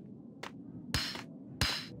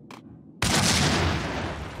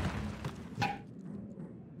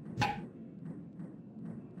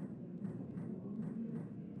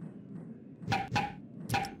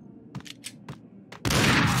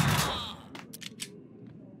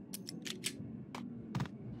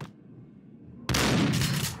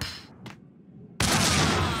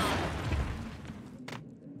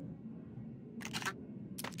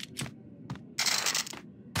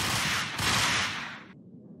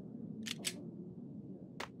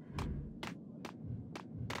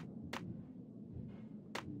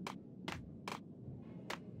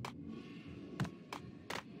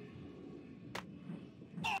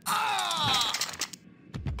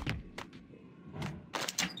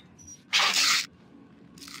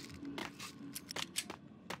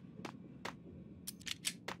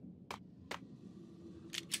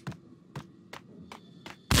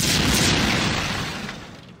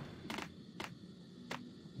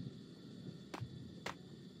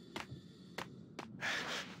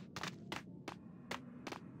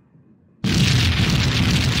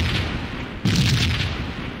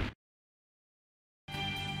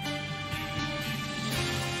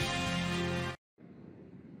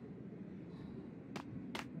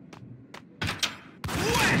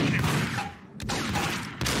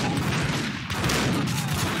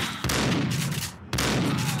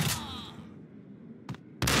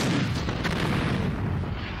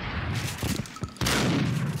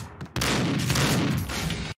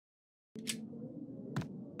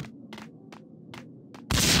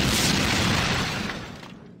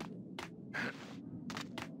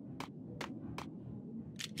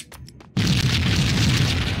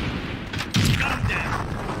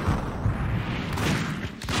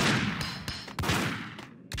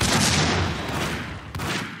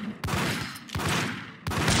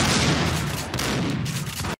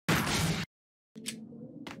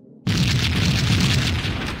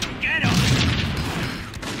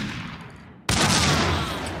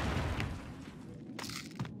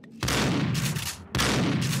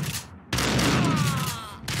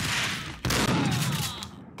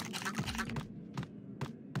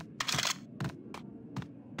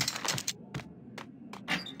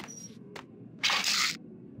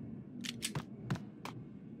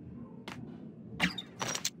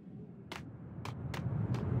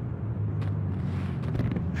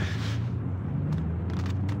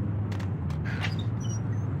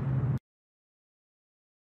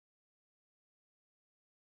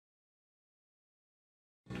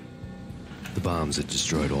 The bombs had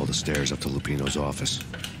destroyed all the stairs up to Lupino's office.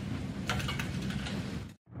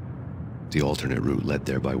 The alternate route led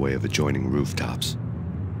there by way of adjoining rooftops.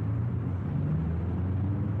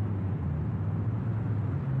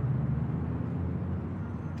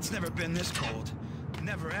 It's never been this cold.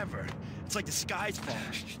 Never ever. It's like the sky's falling.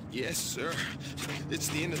 Yes, sir. It's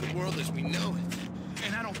the end of the world as we know it.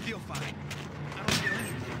 And I don't feel fine. I don't feel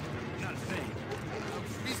anything. Not a thing. I'm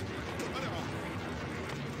freezing.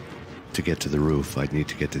 To get to the roof, I'd need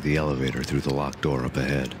to get to the elevator through the locked door up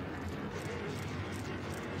ahead.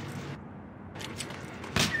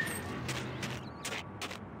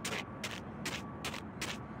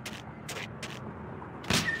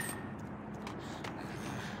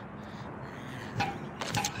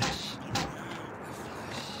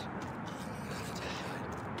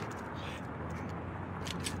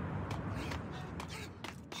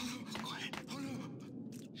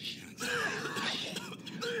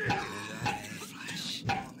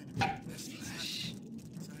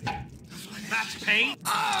 That's Payne.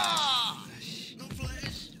 Ah!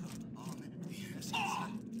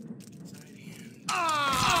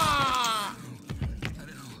 Ah!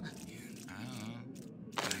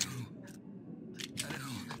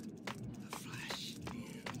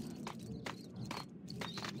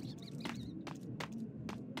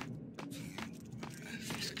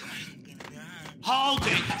 Hold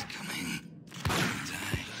it!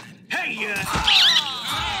 Hey, you know it?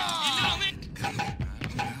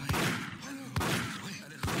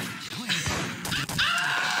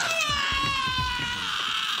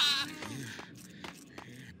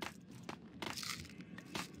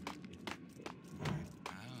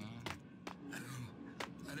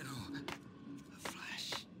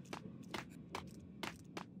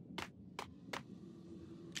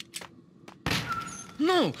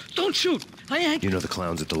 No, don't shoot. I ain't. You know the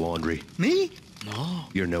clowns at the laundry? Me? No.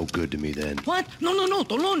 You're no good to me then. What? No,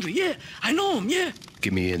 the laundry, yeah. I know him, yeah.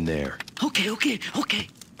 Get me in there. Okay.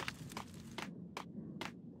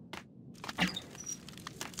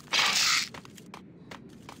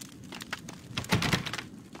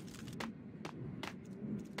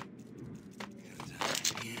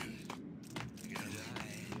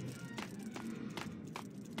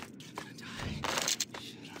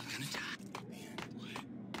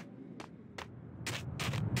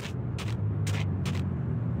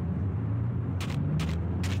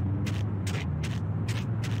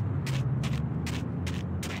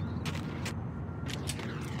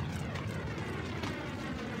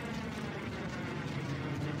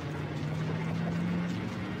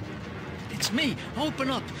 It's me. Open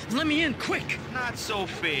up. Let me in, quick. Not so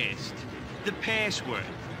fast. The password.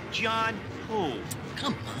 John who?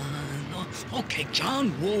 Come on. Okay,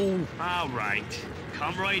 John Woo. All right.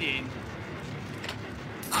 Come right in.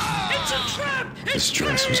 It's a trap! The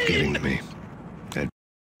stress was getting to me.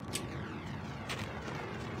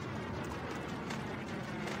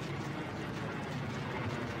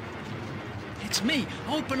 It's me.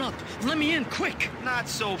 Open up. Let me in, quick. Not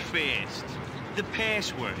so fast. The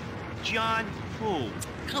password. John who?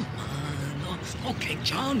 Come on. Okay,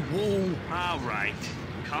 John Woo. All right.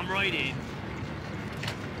 Come right in.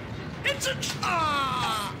 It's a...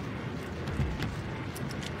 Ah!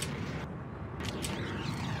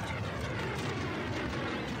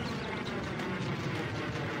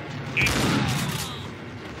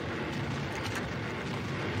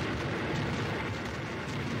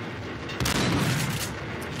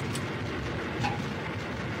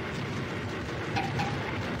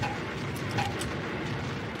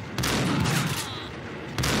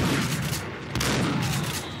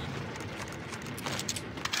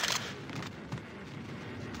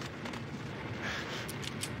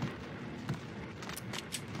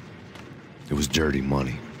 It was dirty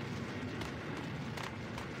money.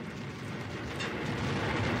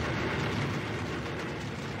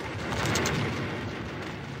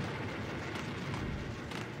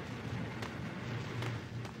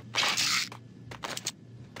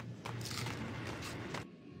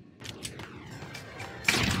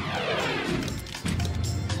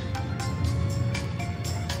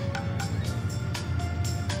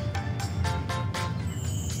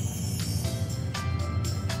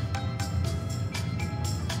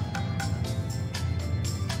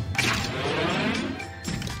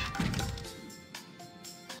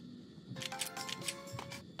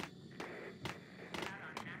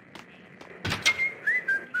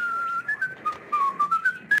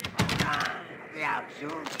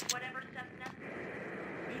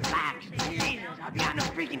 Relax, Jesus, I'll be out in a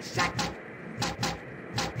freaking second.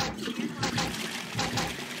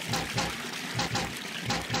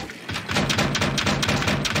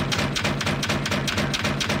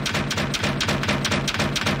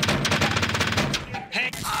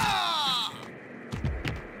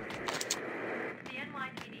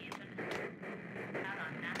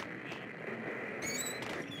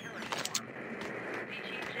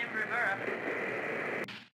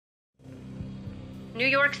 New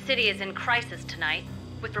York City is in crisis tonight,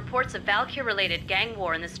 with reports of Valkyr-related gang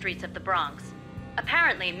war in the streets of the Bronx.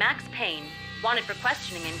 Apparently, Max Payne, wanted for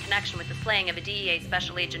questioning in connection with the slaying of a DEA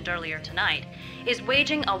special agent earlier tonight, is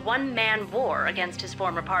waging a one-man war against his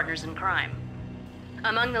former partners in crime.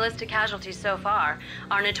 Among the list of casualties so far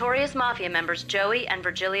are notorious mafia members Joey and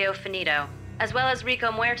Virgilio Finito, as well as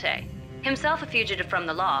Rico Muerte, himself a fugitive from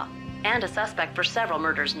the law, and a suspect for several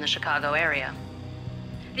murders in the Chicago area.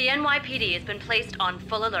 The NYPD has been placed on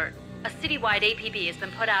full alert. A citywide APB has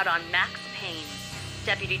been put out on Max Payne.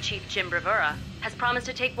 Deputy Chief Jim Bravura has promised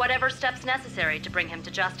to take whatever steps necessary to bring him to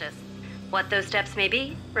justice. What those steps may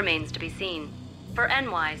be remains to be seen. For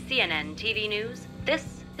NYCNN TV News,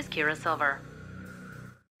 this is Kira Silver.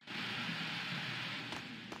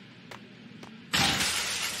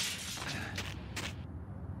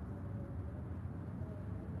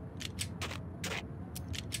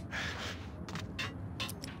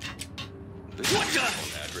 What the?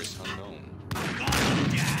 Address unknown.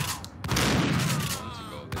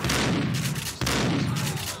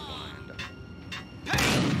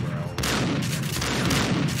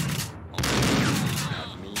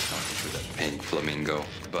 Pink flamingo,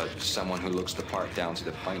 but someone who looks the part down to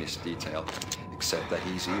the finest detail, except that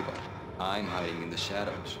he's evil. I'm hiding in the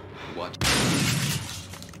shadows. What?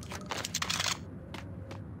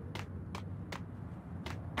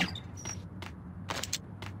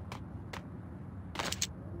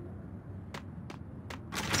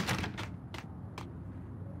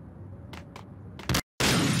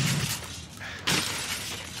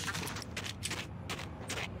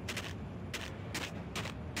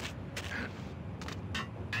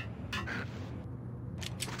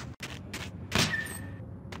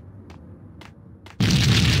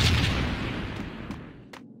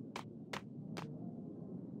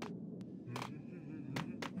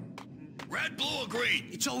 Red, blue, or green?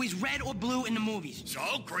 It's always red or blue in the movies. So,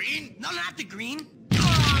 green? No, not the green.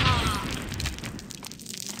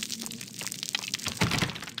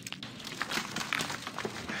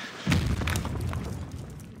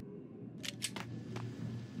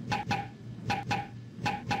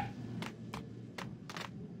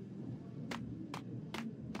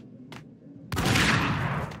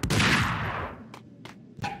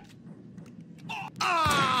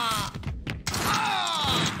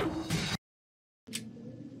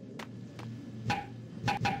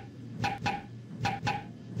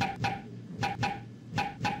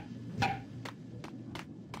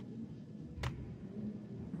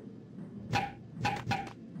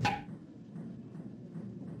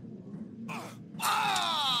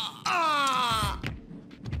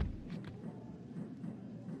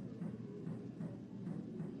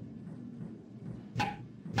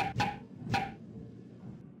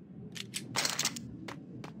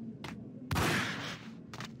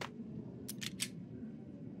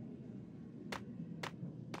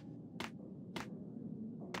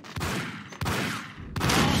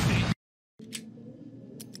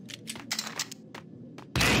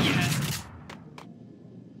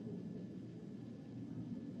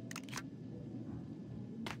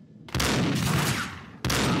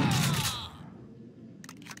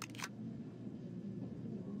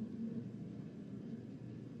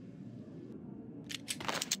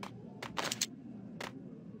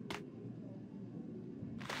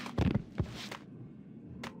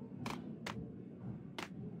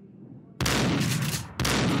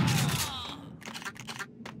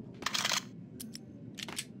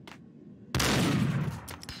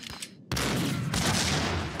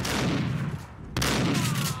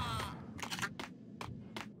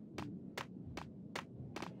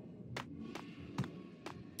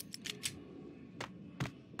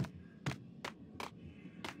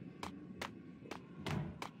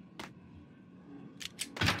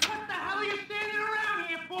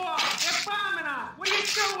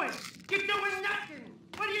 You're doing nothing!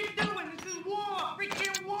 What are you doing? This is war!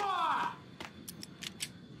 Freaking war!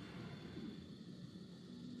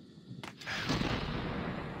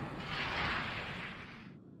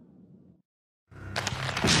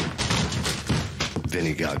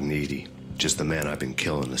 Vinny got needy. Just the man I've been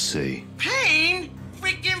killing to see. Payne?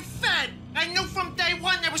 Freaking fed! I knew from day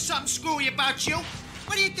one there was something screwy about you.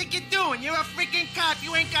 What do you think you're doing? You're a freaking cop.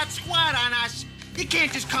 You ain't got squad on us. You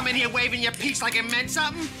can't just come in here waving your piece like it meant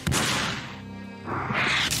something.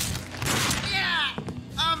 Yeah!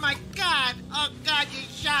 Oh, my God. Oh, God, you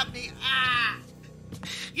shot me. Ah!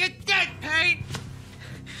 You're dead, Payne.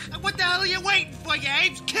 What the hell are you waiting for, you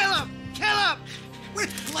apes? Kill him! Kill him!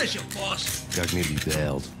 With pleasure, boss. Gagnetti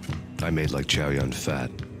bailed. I made like Chow Yun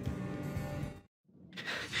Fat.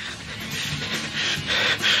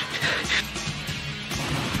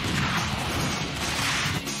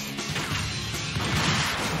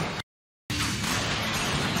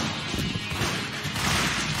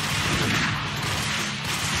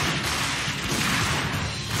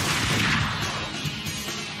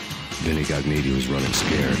 Vinny Gognitti was running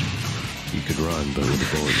scared. He could run, but with a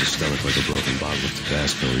bullet in his stomach like a broken bottle of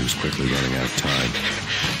Tabasco, he was quickly running out of time.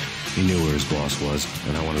 He knew where his boss was,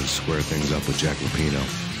 and I wanted to square things up with Jack Lupino.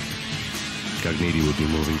 Gognitti would be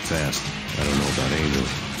moving fast. I don't know about Angel,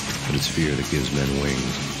 but it's fear that gives men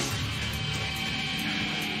wings.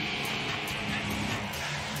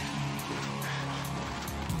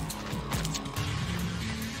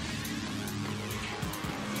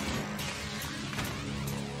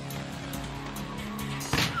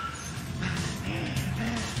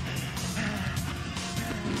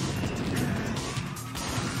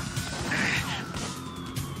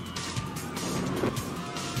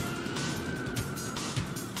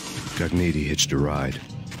 Gognitti hitched a ride.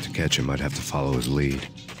 To catch him, I'd have to follow his lead.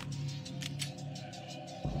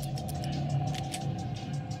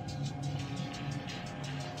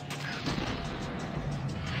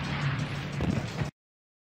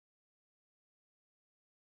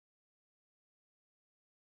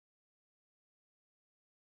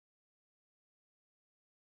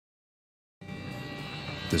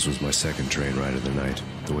 This was my second train ride of the night.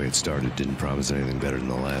 The way it started didn't promise anything better than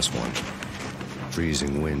the last one.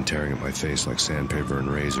 Freezing wind tearing at my face like sandpaper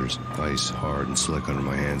and razors, ice hard and slick under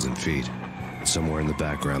my hands and feet. And somewhere in the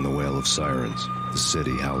background, the wail of sirens, the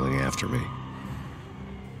city howling after me.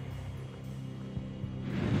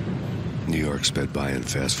 New York sped by in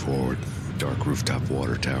fast forward. Dark rooftop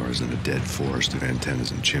water towers and a dead forest of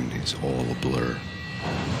antennas and chimneys, all a blur.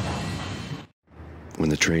 When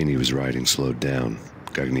the train he was riding slowed down,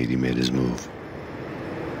 Gognitti made his move.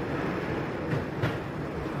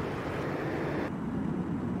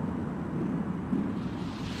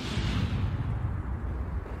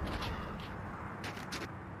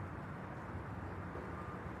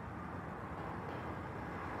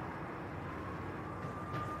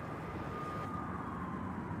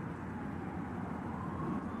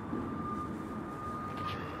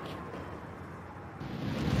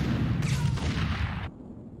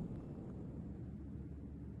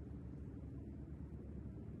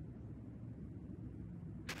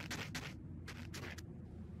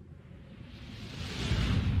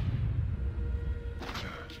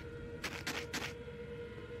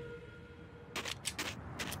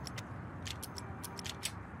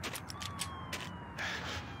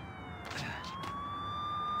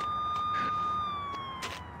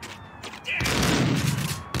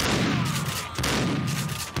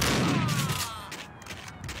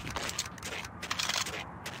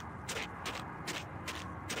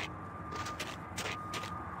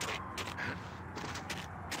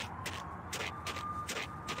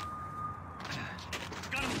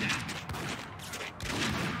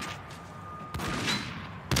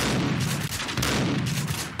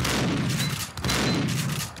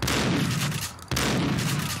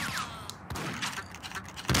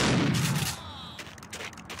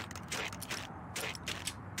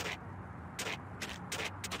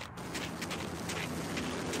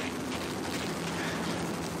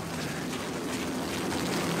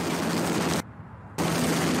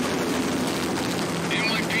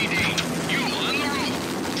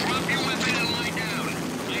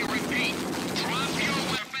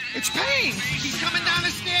 It's Payne! He's coming down the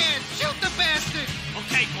stairs! Shoot the bastard!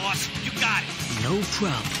 Okay, boss. You got it. No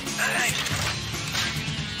problem. All right.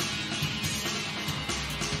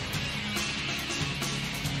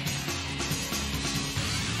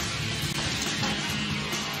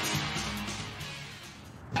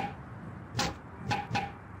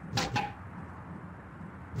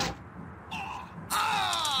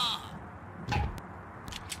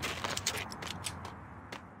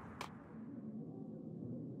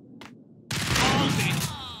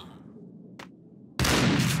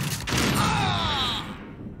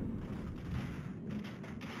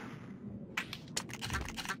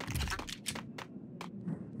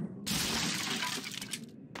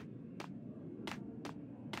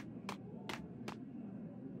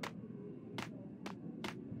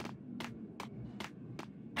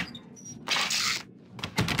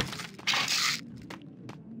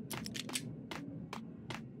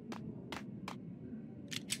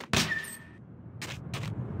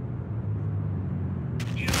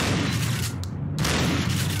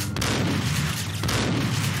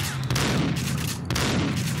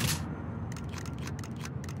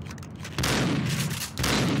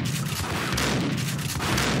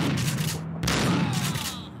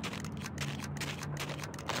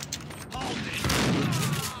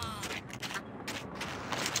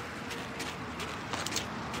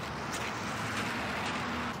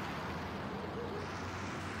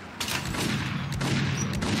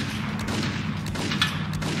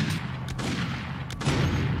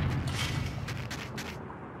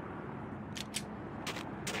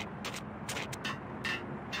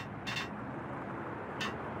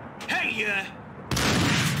 ya.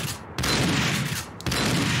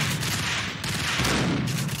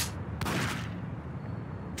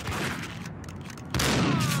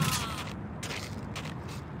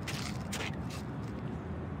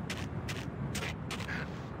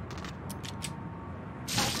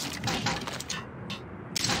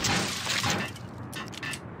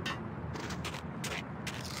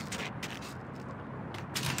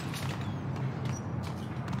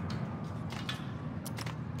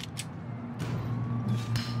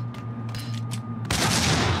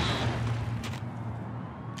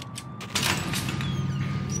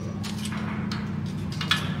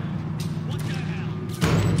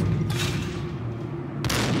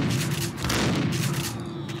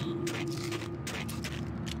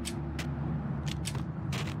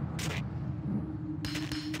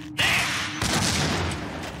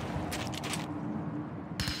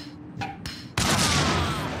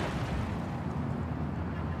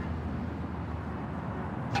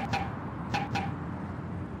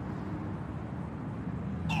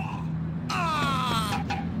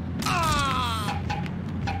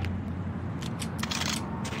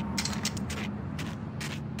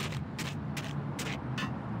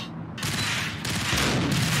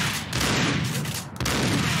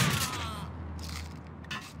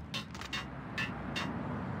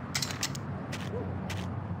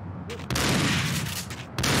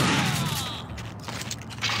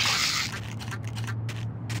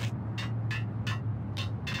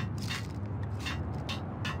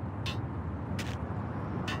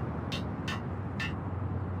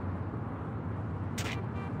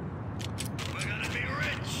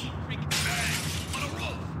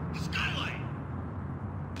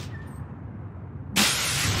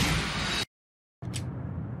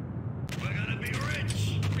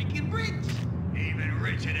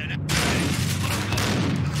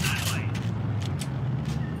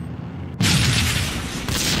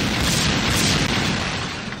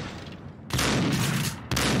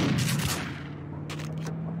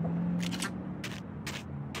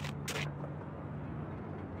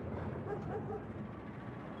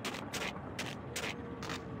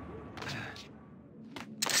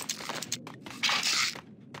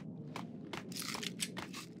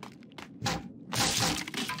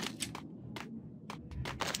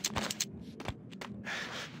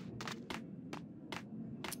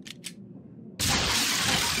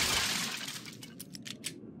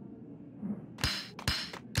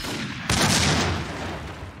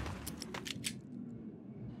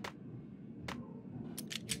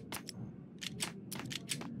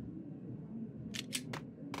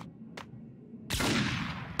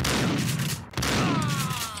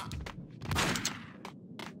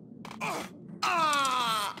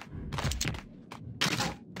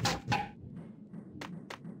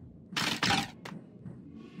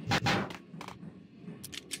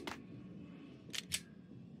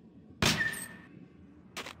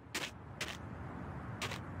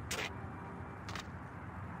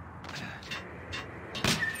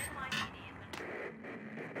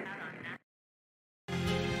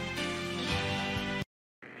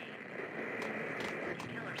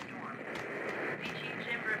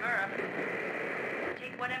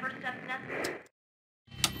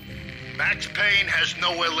 Max Payne has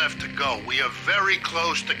nowhere left to go. We are very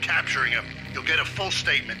close to capturing him. You'll get a full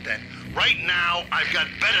statement then. Right now, I've got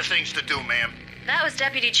better things to do, ma'am. That was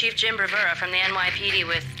Deputy Chief Jim Rivera from the NYPD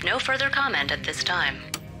with no further comment at this time.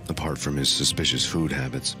 Apart from his suspicious food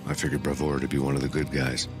habits, I figured Bravura to be one of the good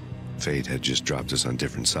guys. Fate had just dropped us on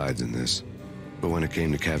different sides in this. But when it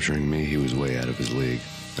came to capturing me, he was way out of his league.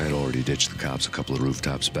 I had already ditched the cops a couple of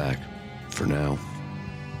rooftops back. For now.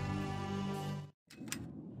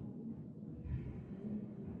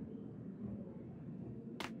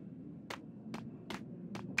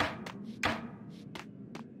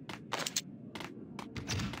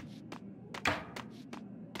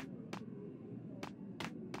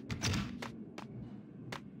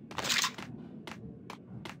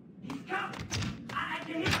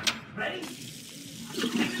 Ready?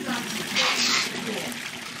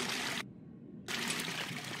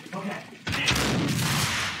 Okay.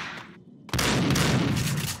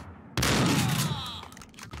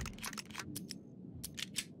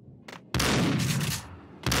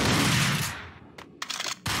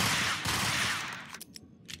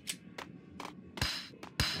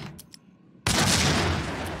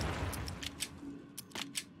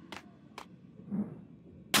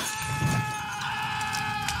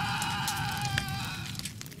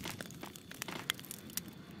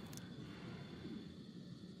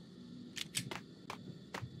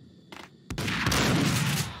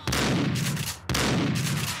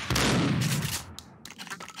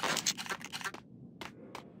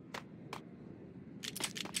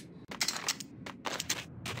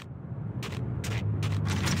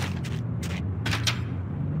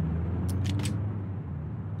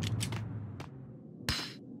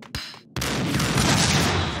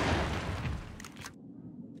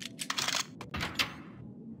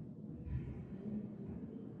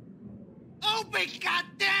 me,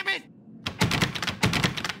 goddammit!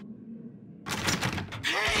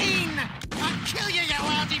 Payne! I'll kill you, you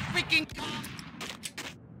lousy freaking cop!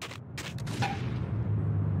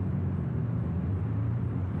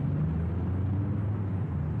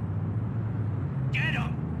 Get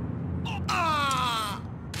him! Ah!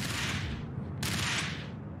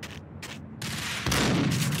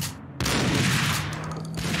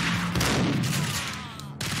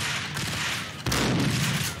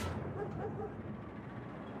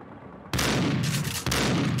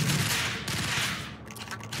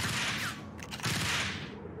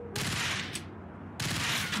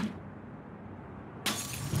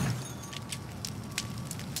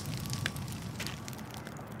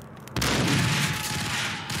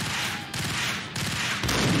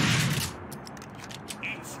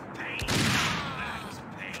 It's Payne. That's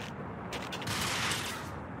Payne.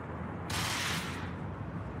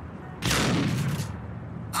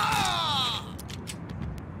 Ah!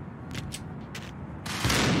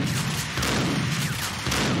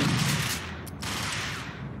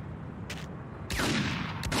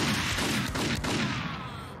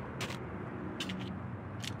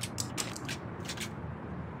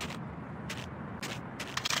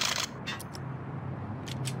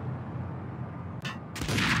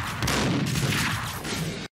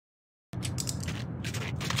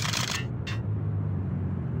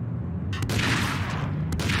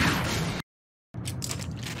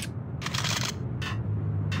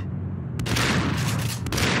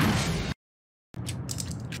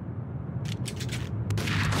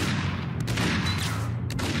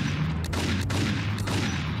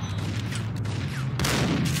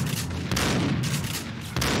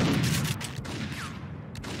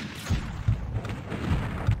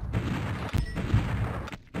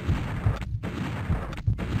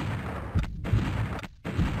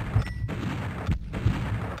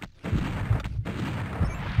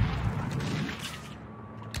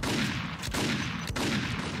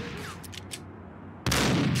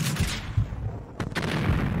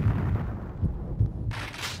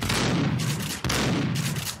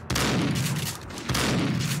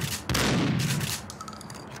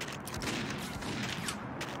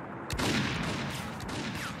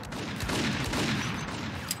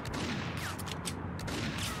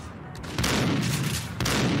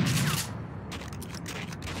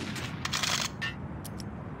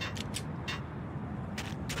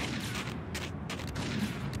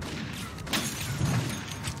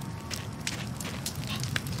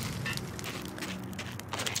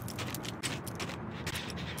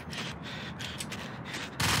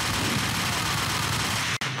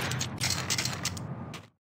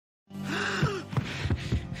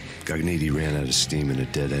 Gagniti ran out of steam in a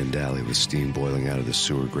dead-end alley with steam boiling out of the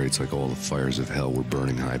sewer grates like all the fires of hell were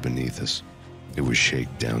burning high beneath us. It was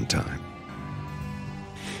shakedown time.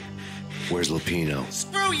 Where's Lupino?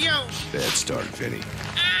 Screw you! Bad start, Vinny.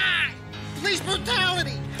 Ah! Police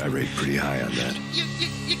brutality! I rate pretty high on that.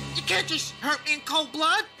 You can't just hurt me in cold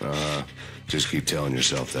blood? Just keep telling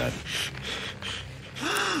yourself that.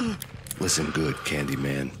 Listen good,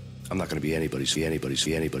 Candyman. I'm not gonna be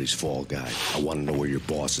anybody's fall guy. I want to know where your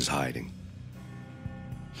boss is hiding.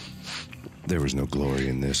 There was no glory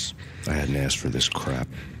in this. I hadn't asked for this crap.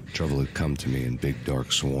 Trouble had come to me in big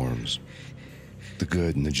dark swarms. The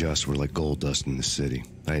good and the just were like gold dust in the city.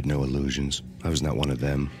 I had no illusions. I was not one of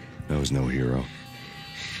them. I was no hero.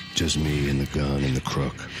 Just me and the gun and the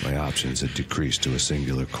crook. My options had decreased to a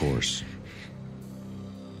singular course.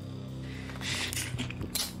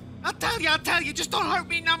 I'll tell you, just don't hurt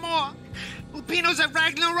me no more. Lupino's at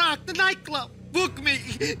Ragnarok, the nightclub. Book me,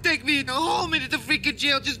 take me home into the freaking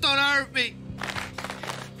jail, just don't hurt me.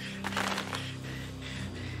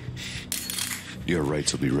 Your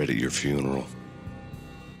rights will be read at your funeral.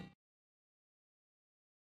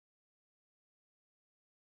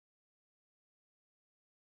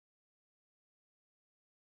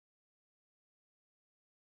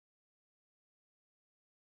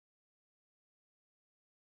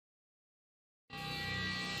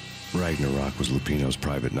 Ragnarok was Lupino's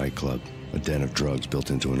private nightclub, a den of drugs built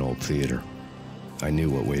into an old theater. I knew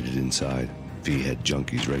what waited inside. V had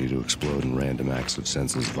junkies ready to explode in random acts of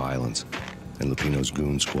senseless violence, and Lupino's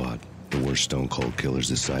goon squad, the worst stone-cold killers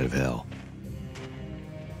this side of hell.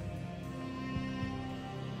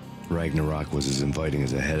 Ragnarok was as inviting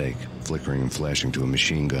as a headache, flickering and flashing to a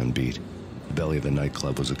machine gun beat. The belly of the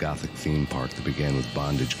nightclub was a gothic theme park that began with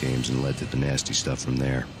bondage games and led to the nasty stuff from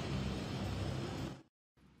there.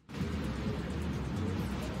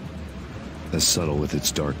 As subtle with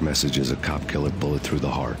its dark message as a cop killer bullet through the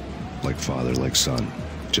heart. Like father, like son.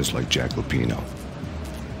 Just like Jack Lupino.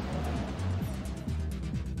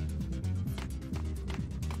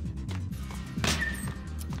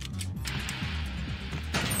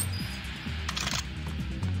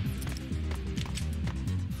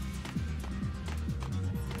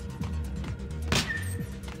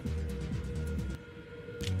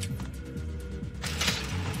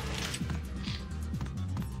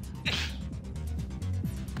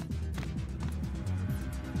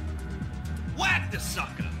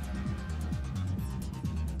 sucker.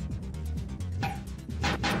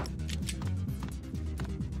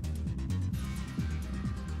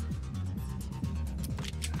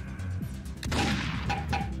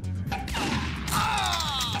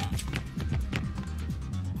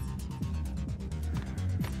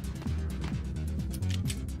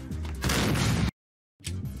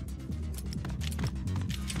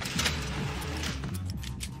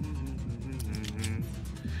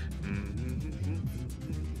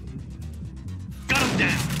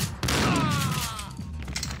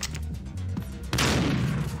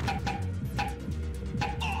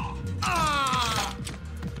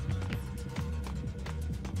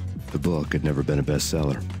 The book had never been a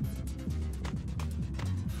bestseller.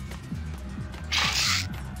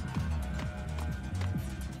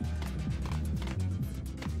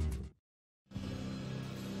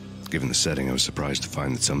 Given the setting, I was surprised to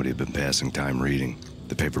find that somebody had been passing time reading.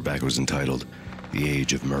 The paperback was entitled The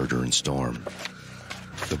Age of Murder and Storm.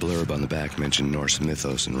 The blurb on the back mentioned Norse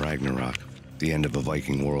mythos and Ragnarok, the end of a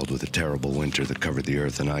Viking world with a terrible winter that covered the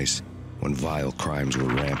earth in ice, when vile crimes were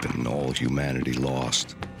rampant and all humanity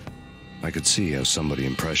lost. I could see how somebody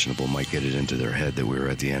impressionable might get it into their head that we were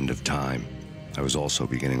at the end of time. I was also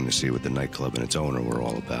beginning to see what the nightclub and its owner were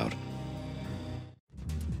all about.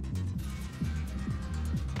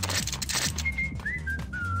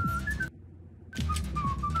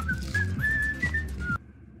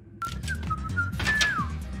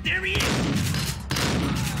 There he is!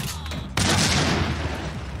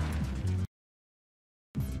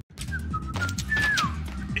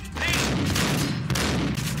 It's Payne!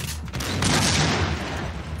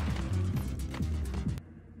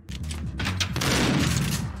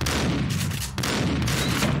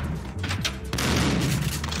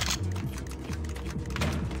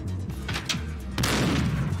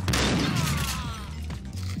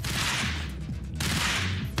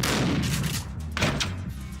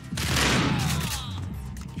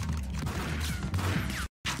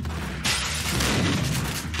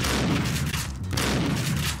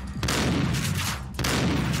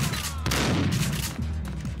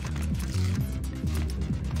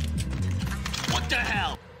 What the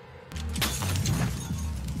hell?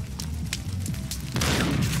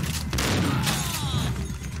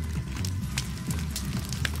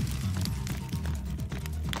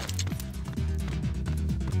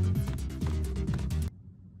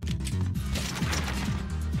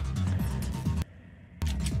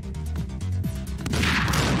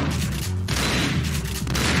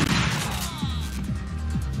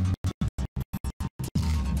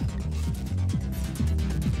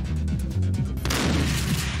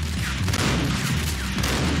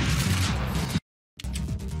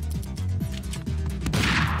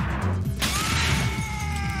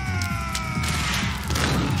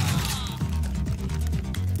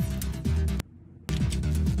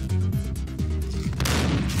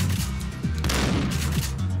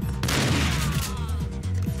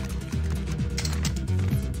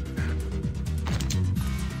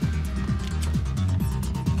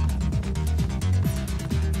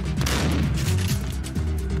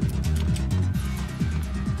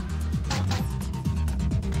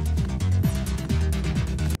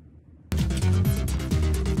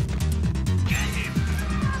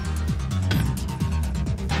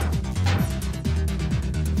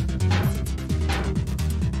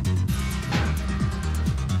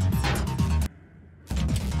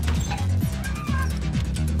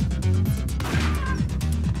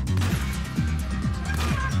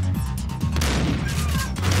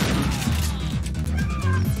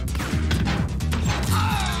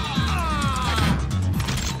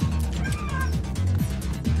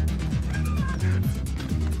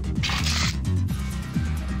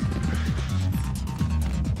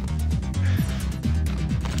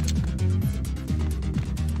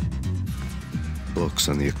 Books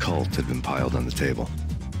on the occult had been piled on the table.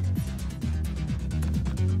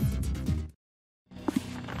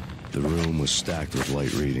 The room was stacked with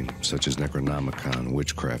light reading, such as Necronomicon,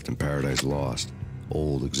 Witchcraft, and Paradise Lost.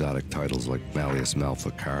 Old exotic titles like Malleus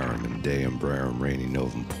Maleficarum and De Umbrarum Reini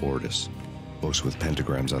Novum Portis. Books with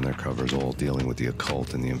pentagrams on their covers, all dealing with the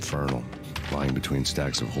occult and the infernal, lying between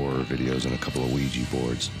stacks of horror videos and a couple of Ouija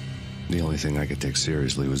boards. The only thing I could take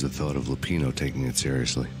seriously was the thought of Lupino taking it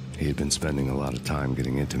seriously. He had been spending a lot of time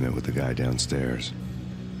getting intimate with the guy downstairs.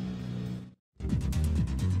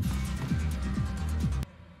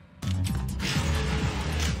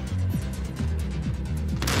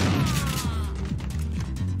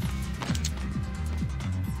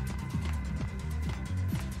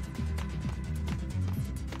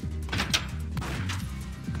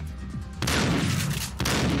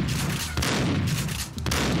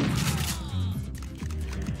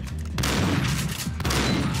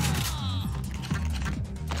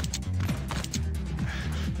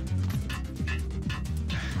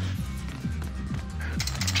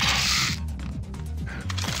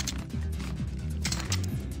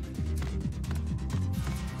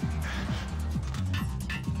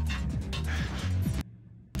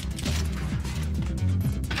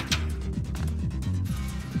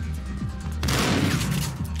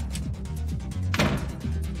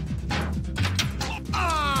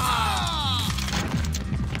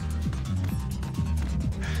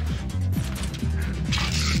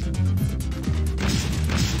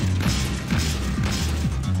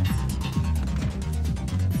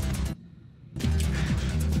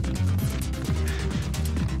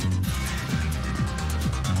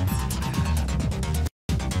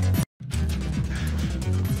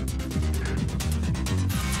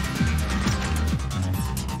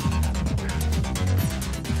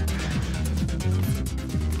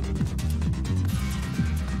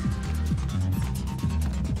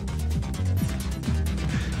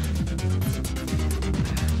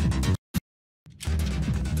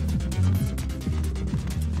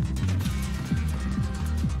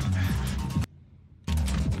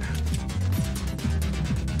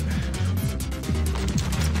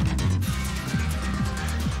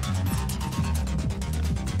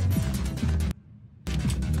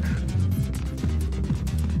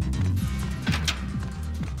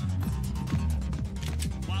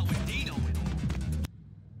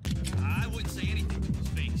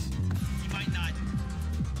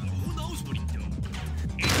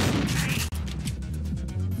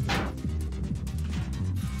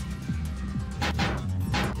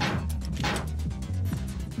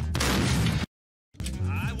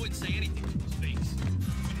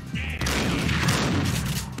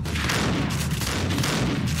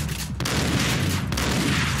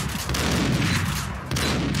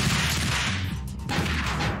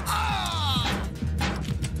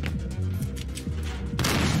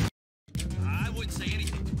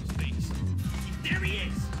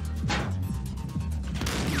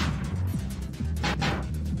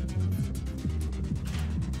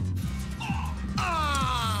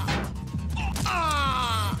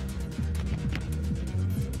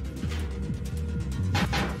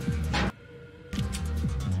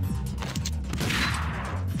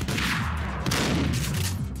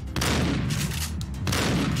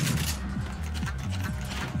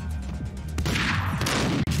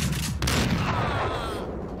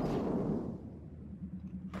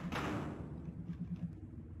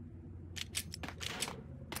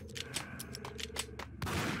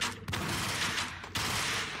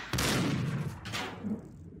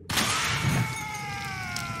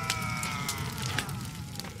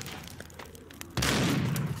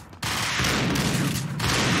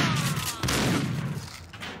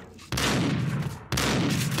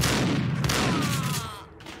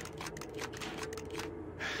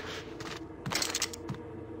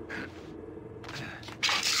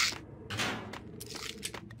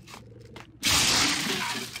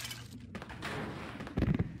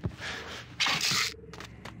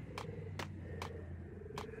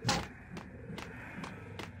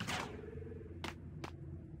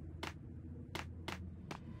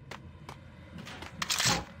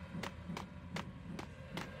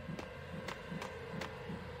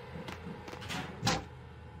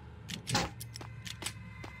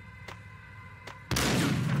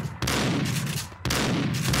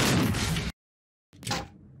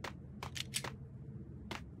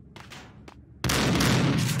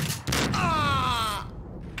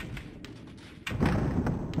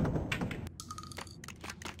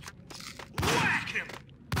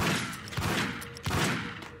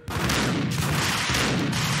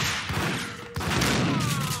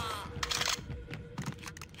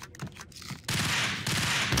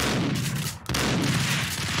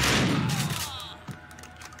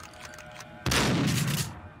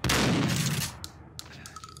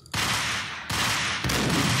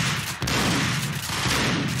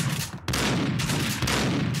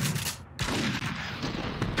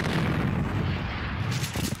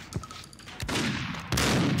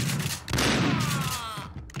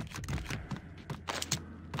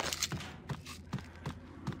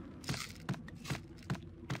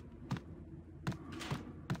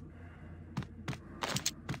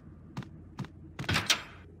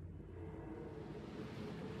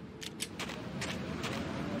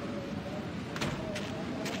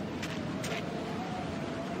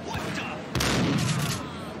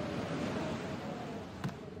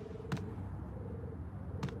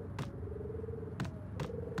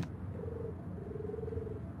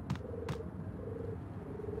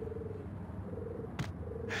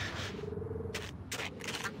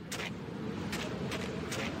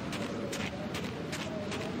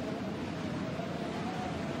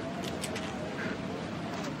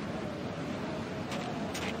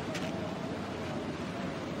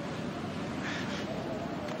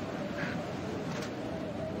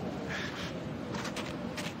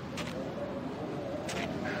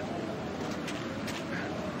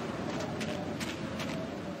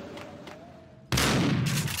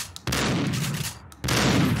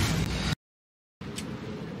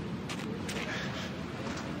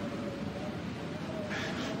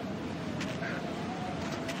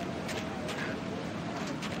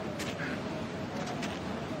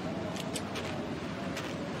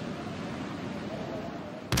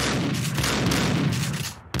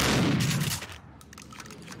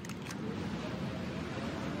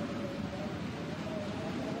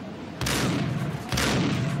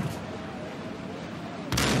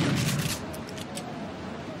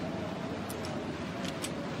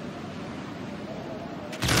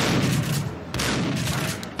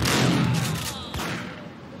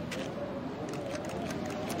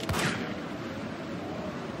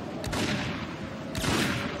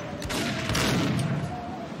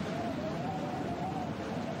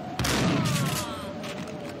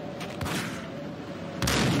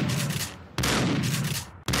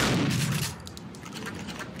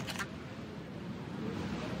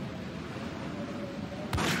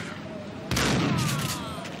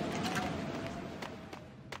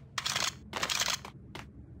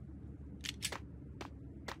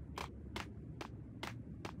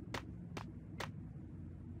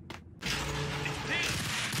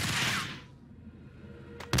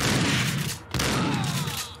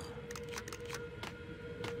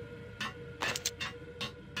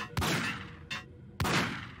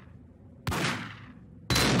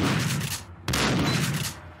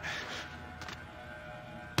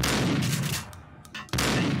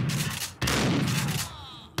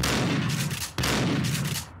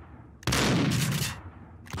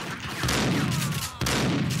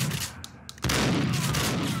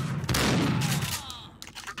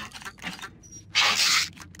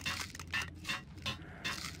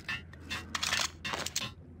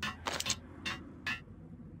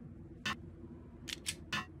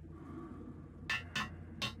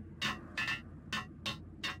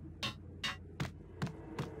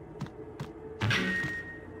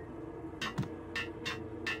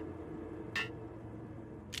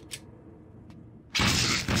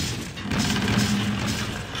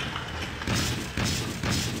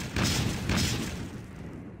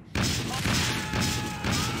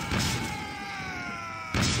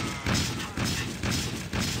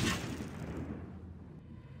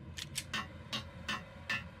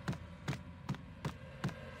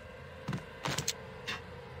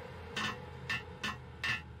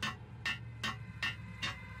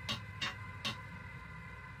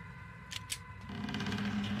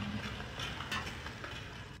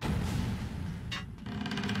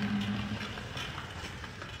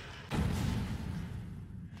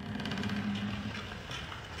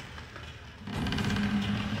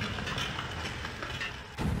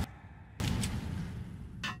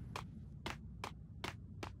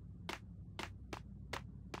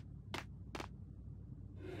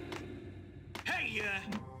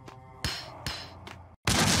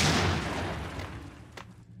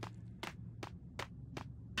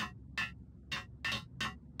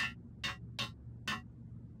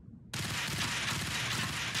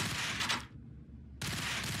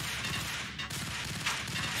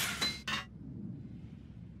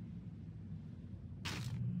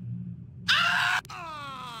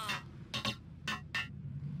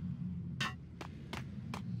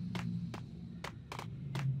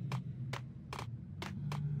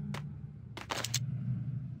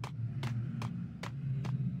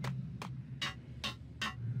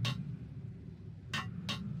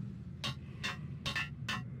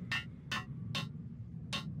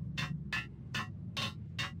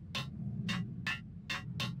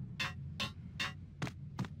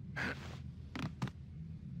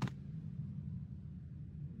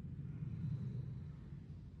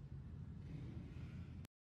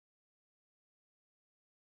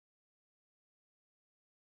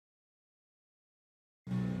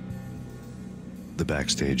 The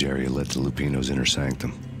backstage area led to Lupino's inner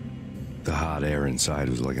sanctum. The hot air inside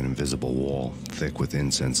was like an invisible wall, thick with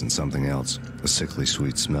incense and something else, a sickly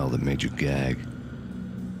sweet smell that made you gag.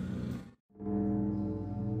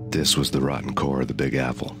 This was the rotten core of the Big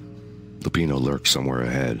Apple. Lupino lurked somewhere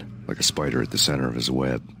ahead, like a spider at the center of his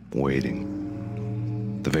web,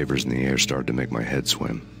 waiting. The vapors in the air started to make my head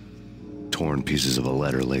swim. Torn pieces of a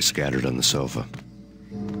letter lay scattered on the sofa.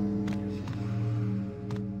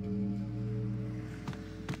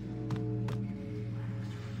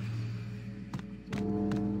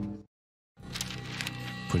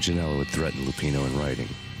 Punchinello had threatened Lupino in writing.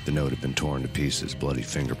 The note had been torn to pieces, bloody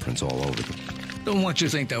fingerprints all over them. Don't want you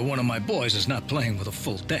to think that one of my boys is not playing with a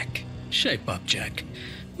full deck. Shape up, Jack.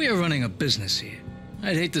 We are running a business here.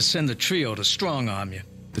 I'd hate to send the trio to strong-arm you.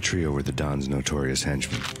 The trio were the Don's notorious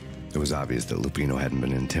henchmen. It was obvious that Lupino hadn't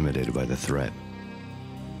been intimidated by the threat.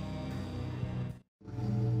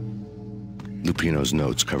 Lupino's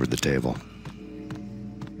notes covered the table.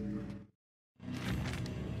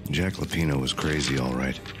 Jack Lupino was crazy, all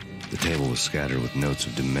right. The table was scattered with notes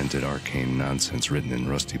of demented arcane nonsense written in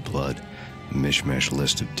rusty blood. A mishmash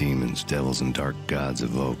list of demons, devils, and dark gods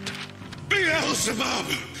evoked. Beelzebub,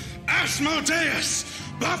 Asmodeus,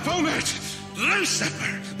 Baphomet,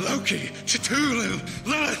 Lucifer, Loki, Cthulhu,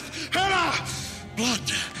 Lilith, Hela!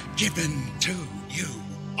 Blood given to you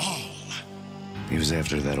all. He was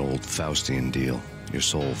after that old Faustian deal. Your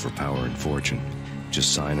soul for power and fortune.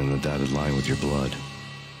 Just sign on the dotted line with your blood.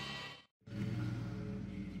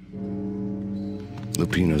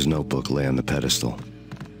 Lupino's notebook lay on the pedestal.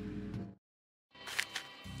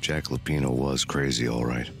 Jack Lupino was crazy, all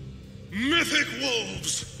right. Mythic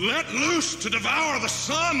wolves, let loose to devour the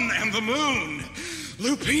sun and the moon.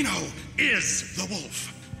 Lupino is the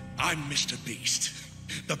wolf. I'm Mr. Beast,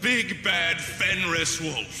 the big bad Fenris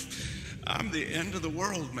wolf. I'm the end of the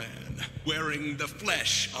world man, wearing the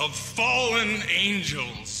flesh of fallen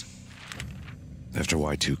angels. After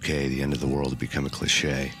Y2K, the end of the world had become a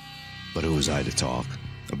cliché. But who was I to talk?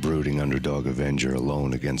 A brooding underdog avenger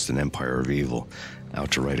alone against an empire of evil,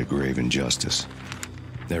 out to right a grave injustice.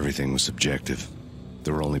 Everything was subjective.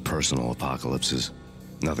 There were only personal apocalypses.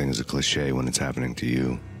 Nothing is a cliché when it's happening to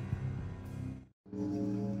you.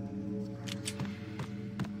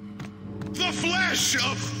 The flesh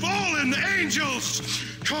of fallen angels!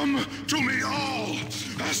 Come to me all!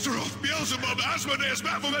 Astaroth, Beelzebub, Asmodeus,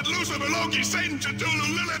 Baphomet, Lucifer, Loki, Satan,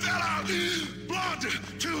 Cthulhu, Lilith, Hela! Blood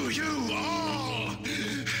to you all!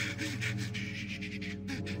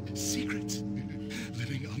 Secrets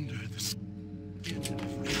living under the skin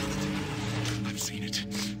of reality. I've seen it.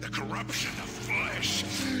 The corruption of flesh.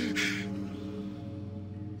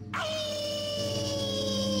 Ow!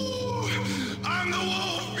 I'm the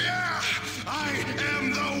wolf, yeah! I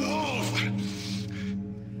am the wolf!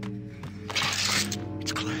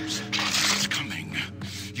 It's close. It's coming.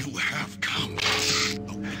 You have come.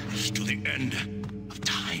 A witness to the end of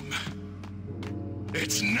time.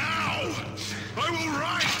 It's now! I will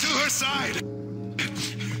ride to her side!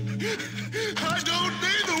 I don't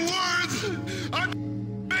need the words! I'm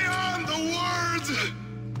beyond the words!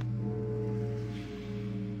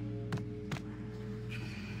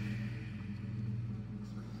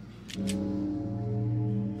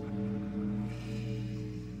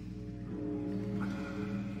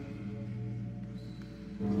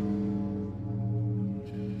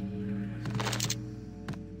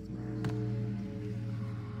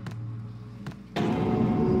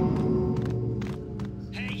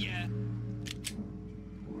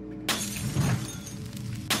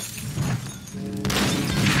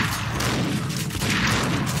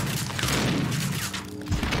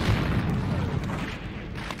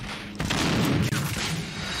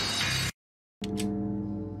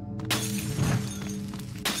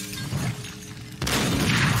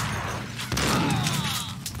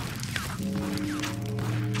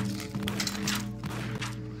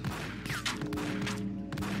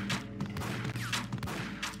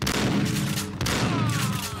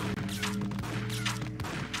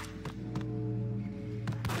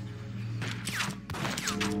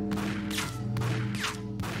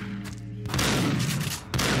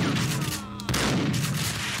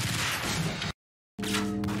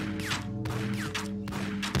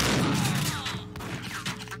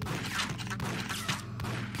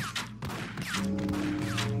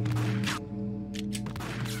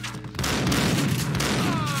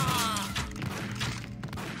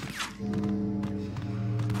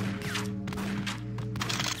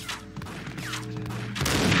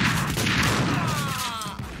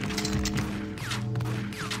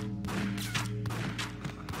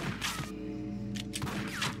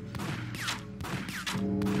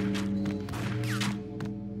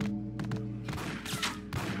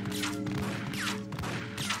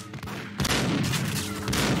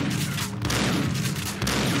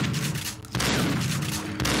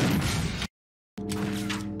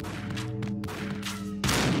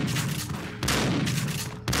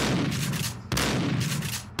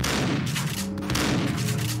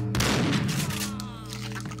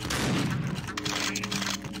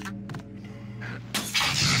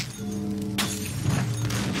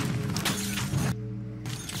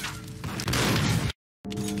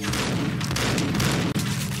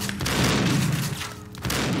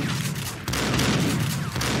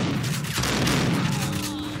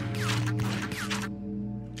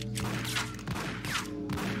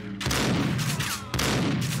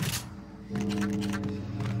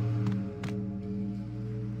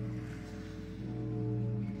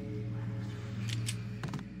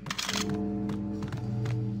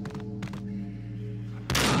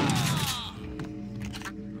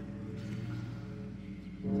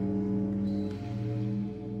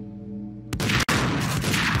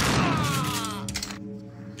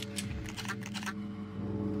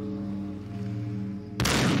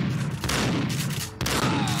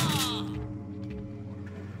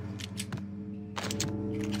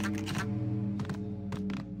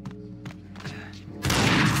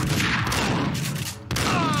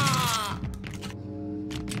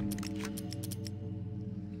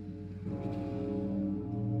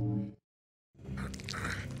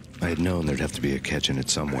 I had known there'd have to be a catch in it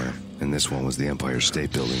somewhere, and this one was the Empire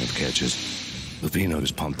State Building of catches. Lupino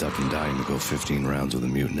was pumped up and dying to go 15 rounds with a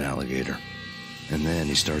mutant alligator. And then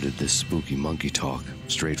he started this spooky monkey talk,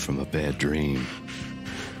 straight from a bad dream.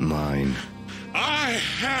 Mine. I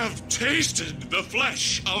have tasted the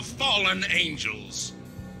flesh of fallen angels.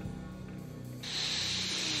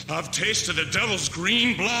 I've tasted the devil's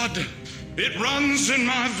green blood. It runs in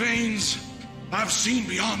my veins. I've seen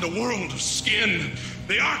beyond a world of skin,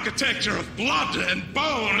 the architecture of blood and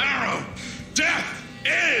bow and arrow. Death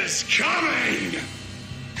is coming!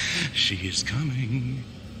 She is coming,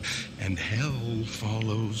 and hell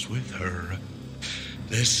follows with her.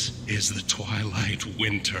 This is the twilight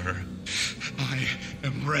winter. I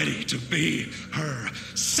am ready to be her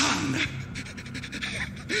son.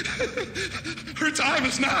 Her time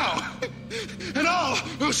is now, and all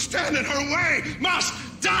who stand in her way must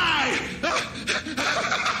die!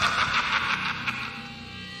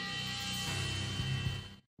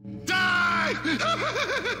 Die!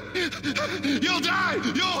 You'll die!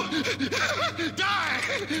 You'll die!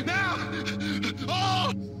 Now!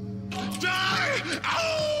 All die!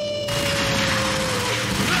 Oh!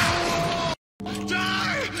 No!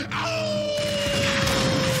 Die! Oh!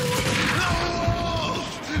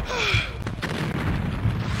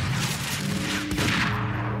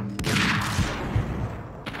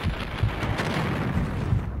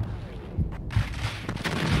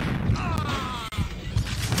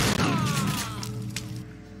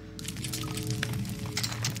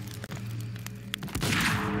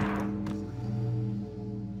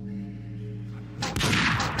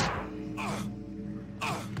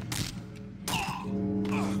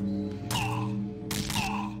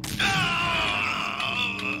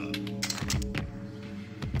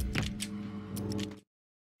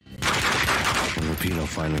 Lupino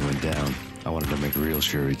finally went down. I wanted to make real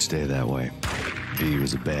sure he'd stay that way. V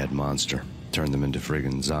was a bad monster. Turned them into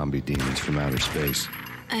friggin' zombie demons from outer space.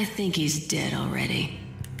 I think he's dead already.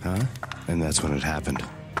 Huh? And that's when it happened.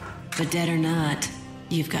 But dead or not,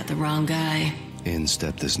 you've got the wrong guy. In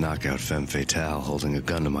stepped this knockout femme fatale holding a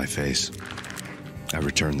gun to my face. I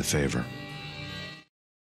returned the favor.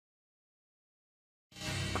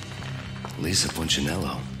 Lisa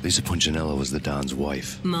Punchinello. Lisa Punchinello was the Don's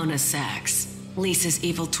wife. Mona Sachs. Lisa's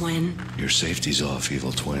evil twin. Your safety's off,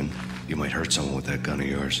 evil twin. You might hurt someone with that gun of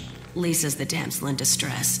yours. Lisa's the damsel in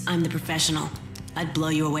distress. I'm the professional. I'd blow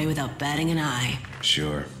you away without batting an eye.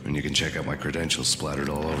 Sure, and you can check out my credentials splattered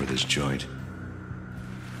all over this joint.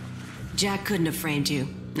 Jack couldn't have framed you.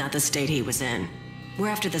 Not the state he was in. We're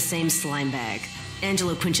after the same slime bag.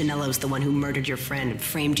 Angelo Punchinello's the one who murdered your friend and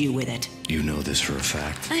framed you with it. You know this for a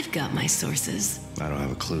fact? I've got my sources. I don't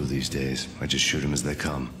have a clue these days. I just shoot them as they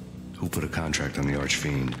come. Who put a contract on the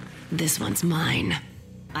Archfiend? This one's mine.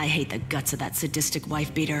 I hate the guts of that sadistic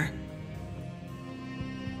wife-beater.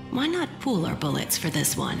 Why not pool our bullets for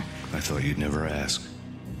this one? I thought you'd never ask.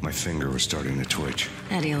 My finger was starting to twitch.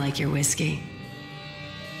 How do you like your whiskey?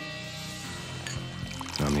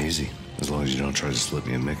 I'm easy, as long as you don't try to slip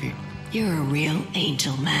me a Mickey. You're a real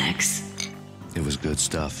angel, Max. It was good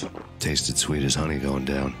stuff. Tasted sweet as honey going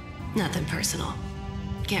down. Nothing personal.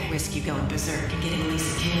 Can't risk you going berserk and getting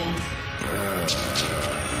Lisa killed.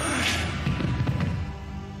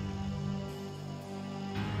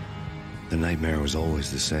 The nightmare was always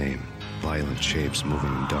the same. Violent shapes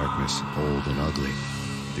moving in darkness, old and ugly.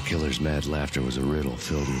 The killer's mad laughter was a riddle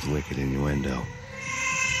filled with wicked innuendo.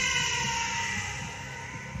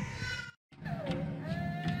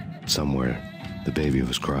 Somewhere, the baby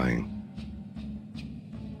was crying.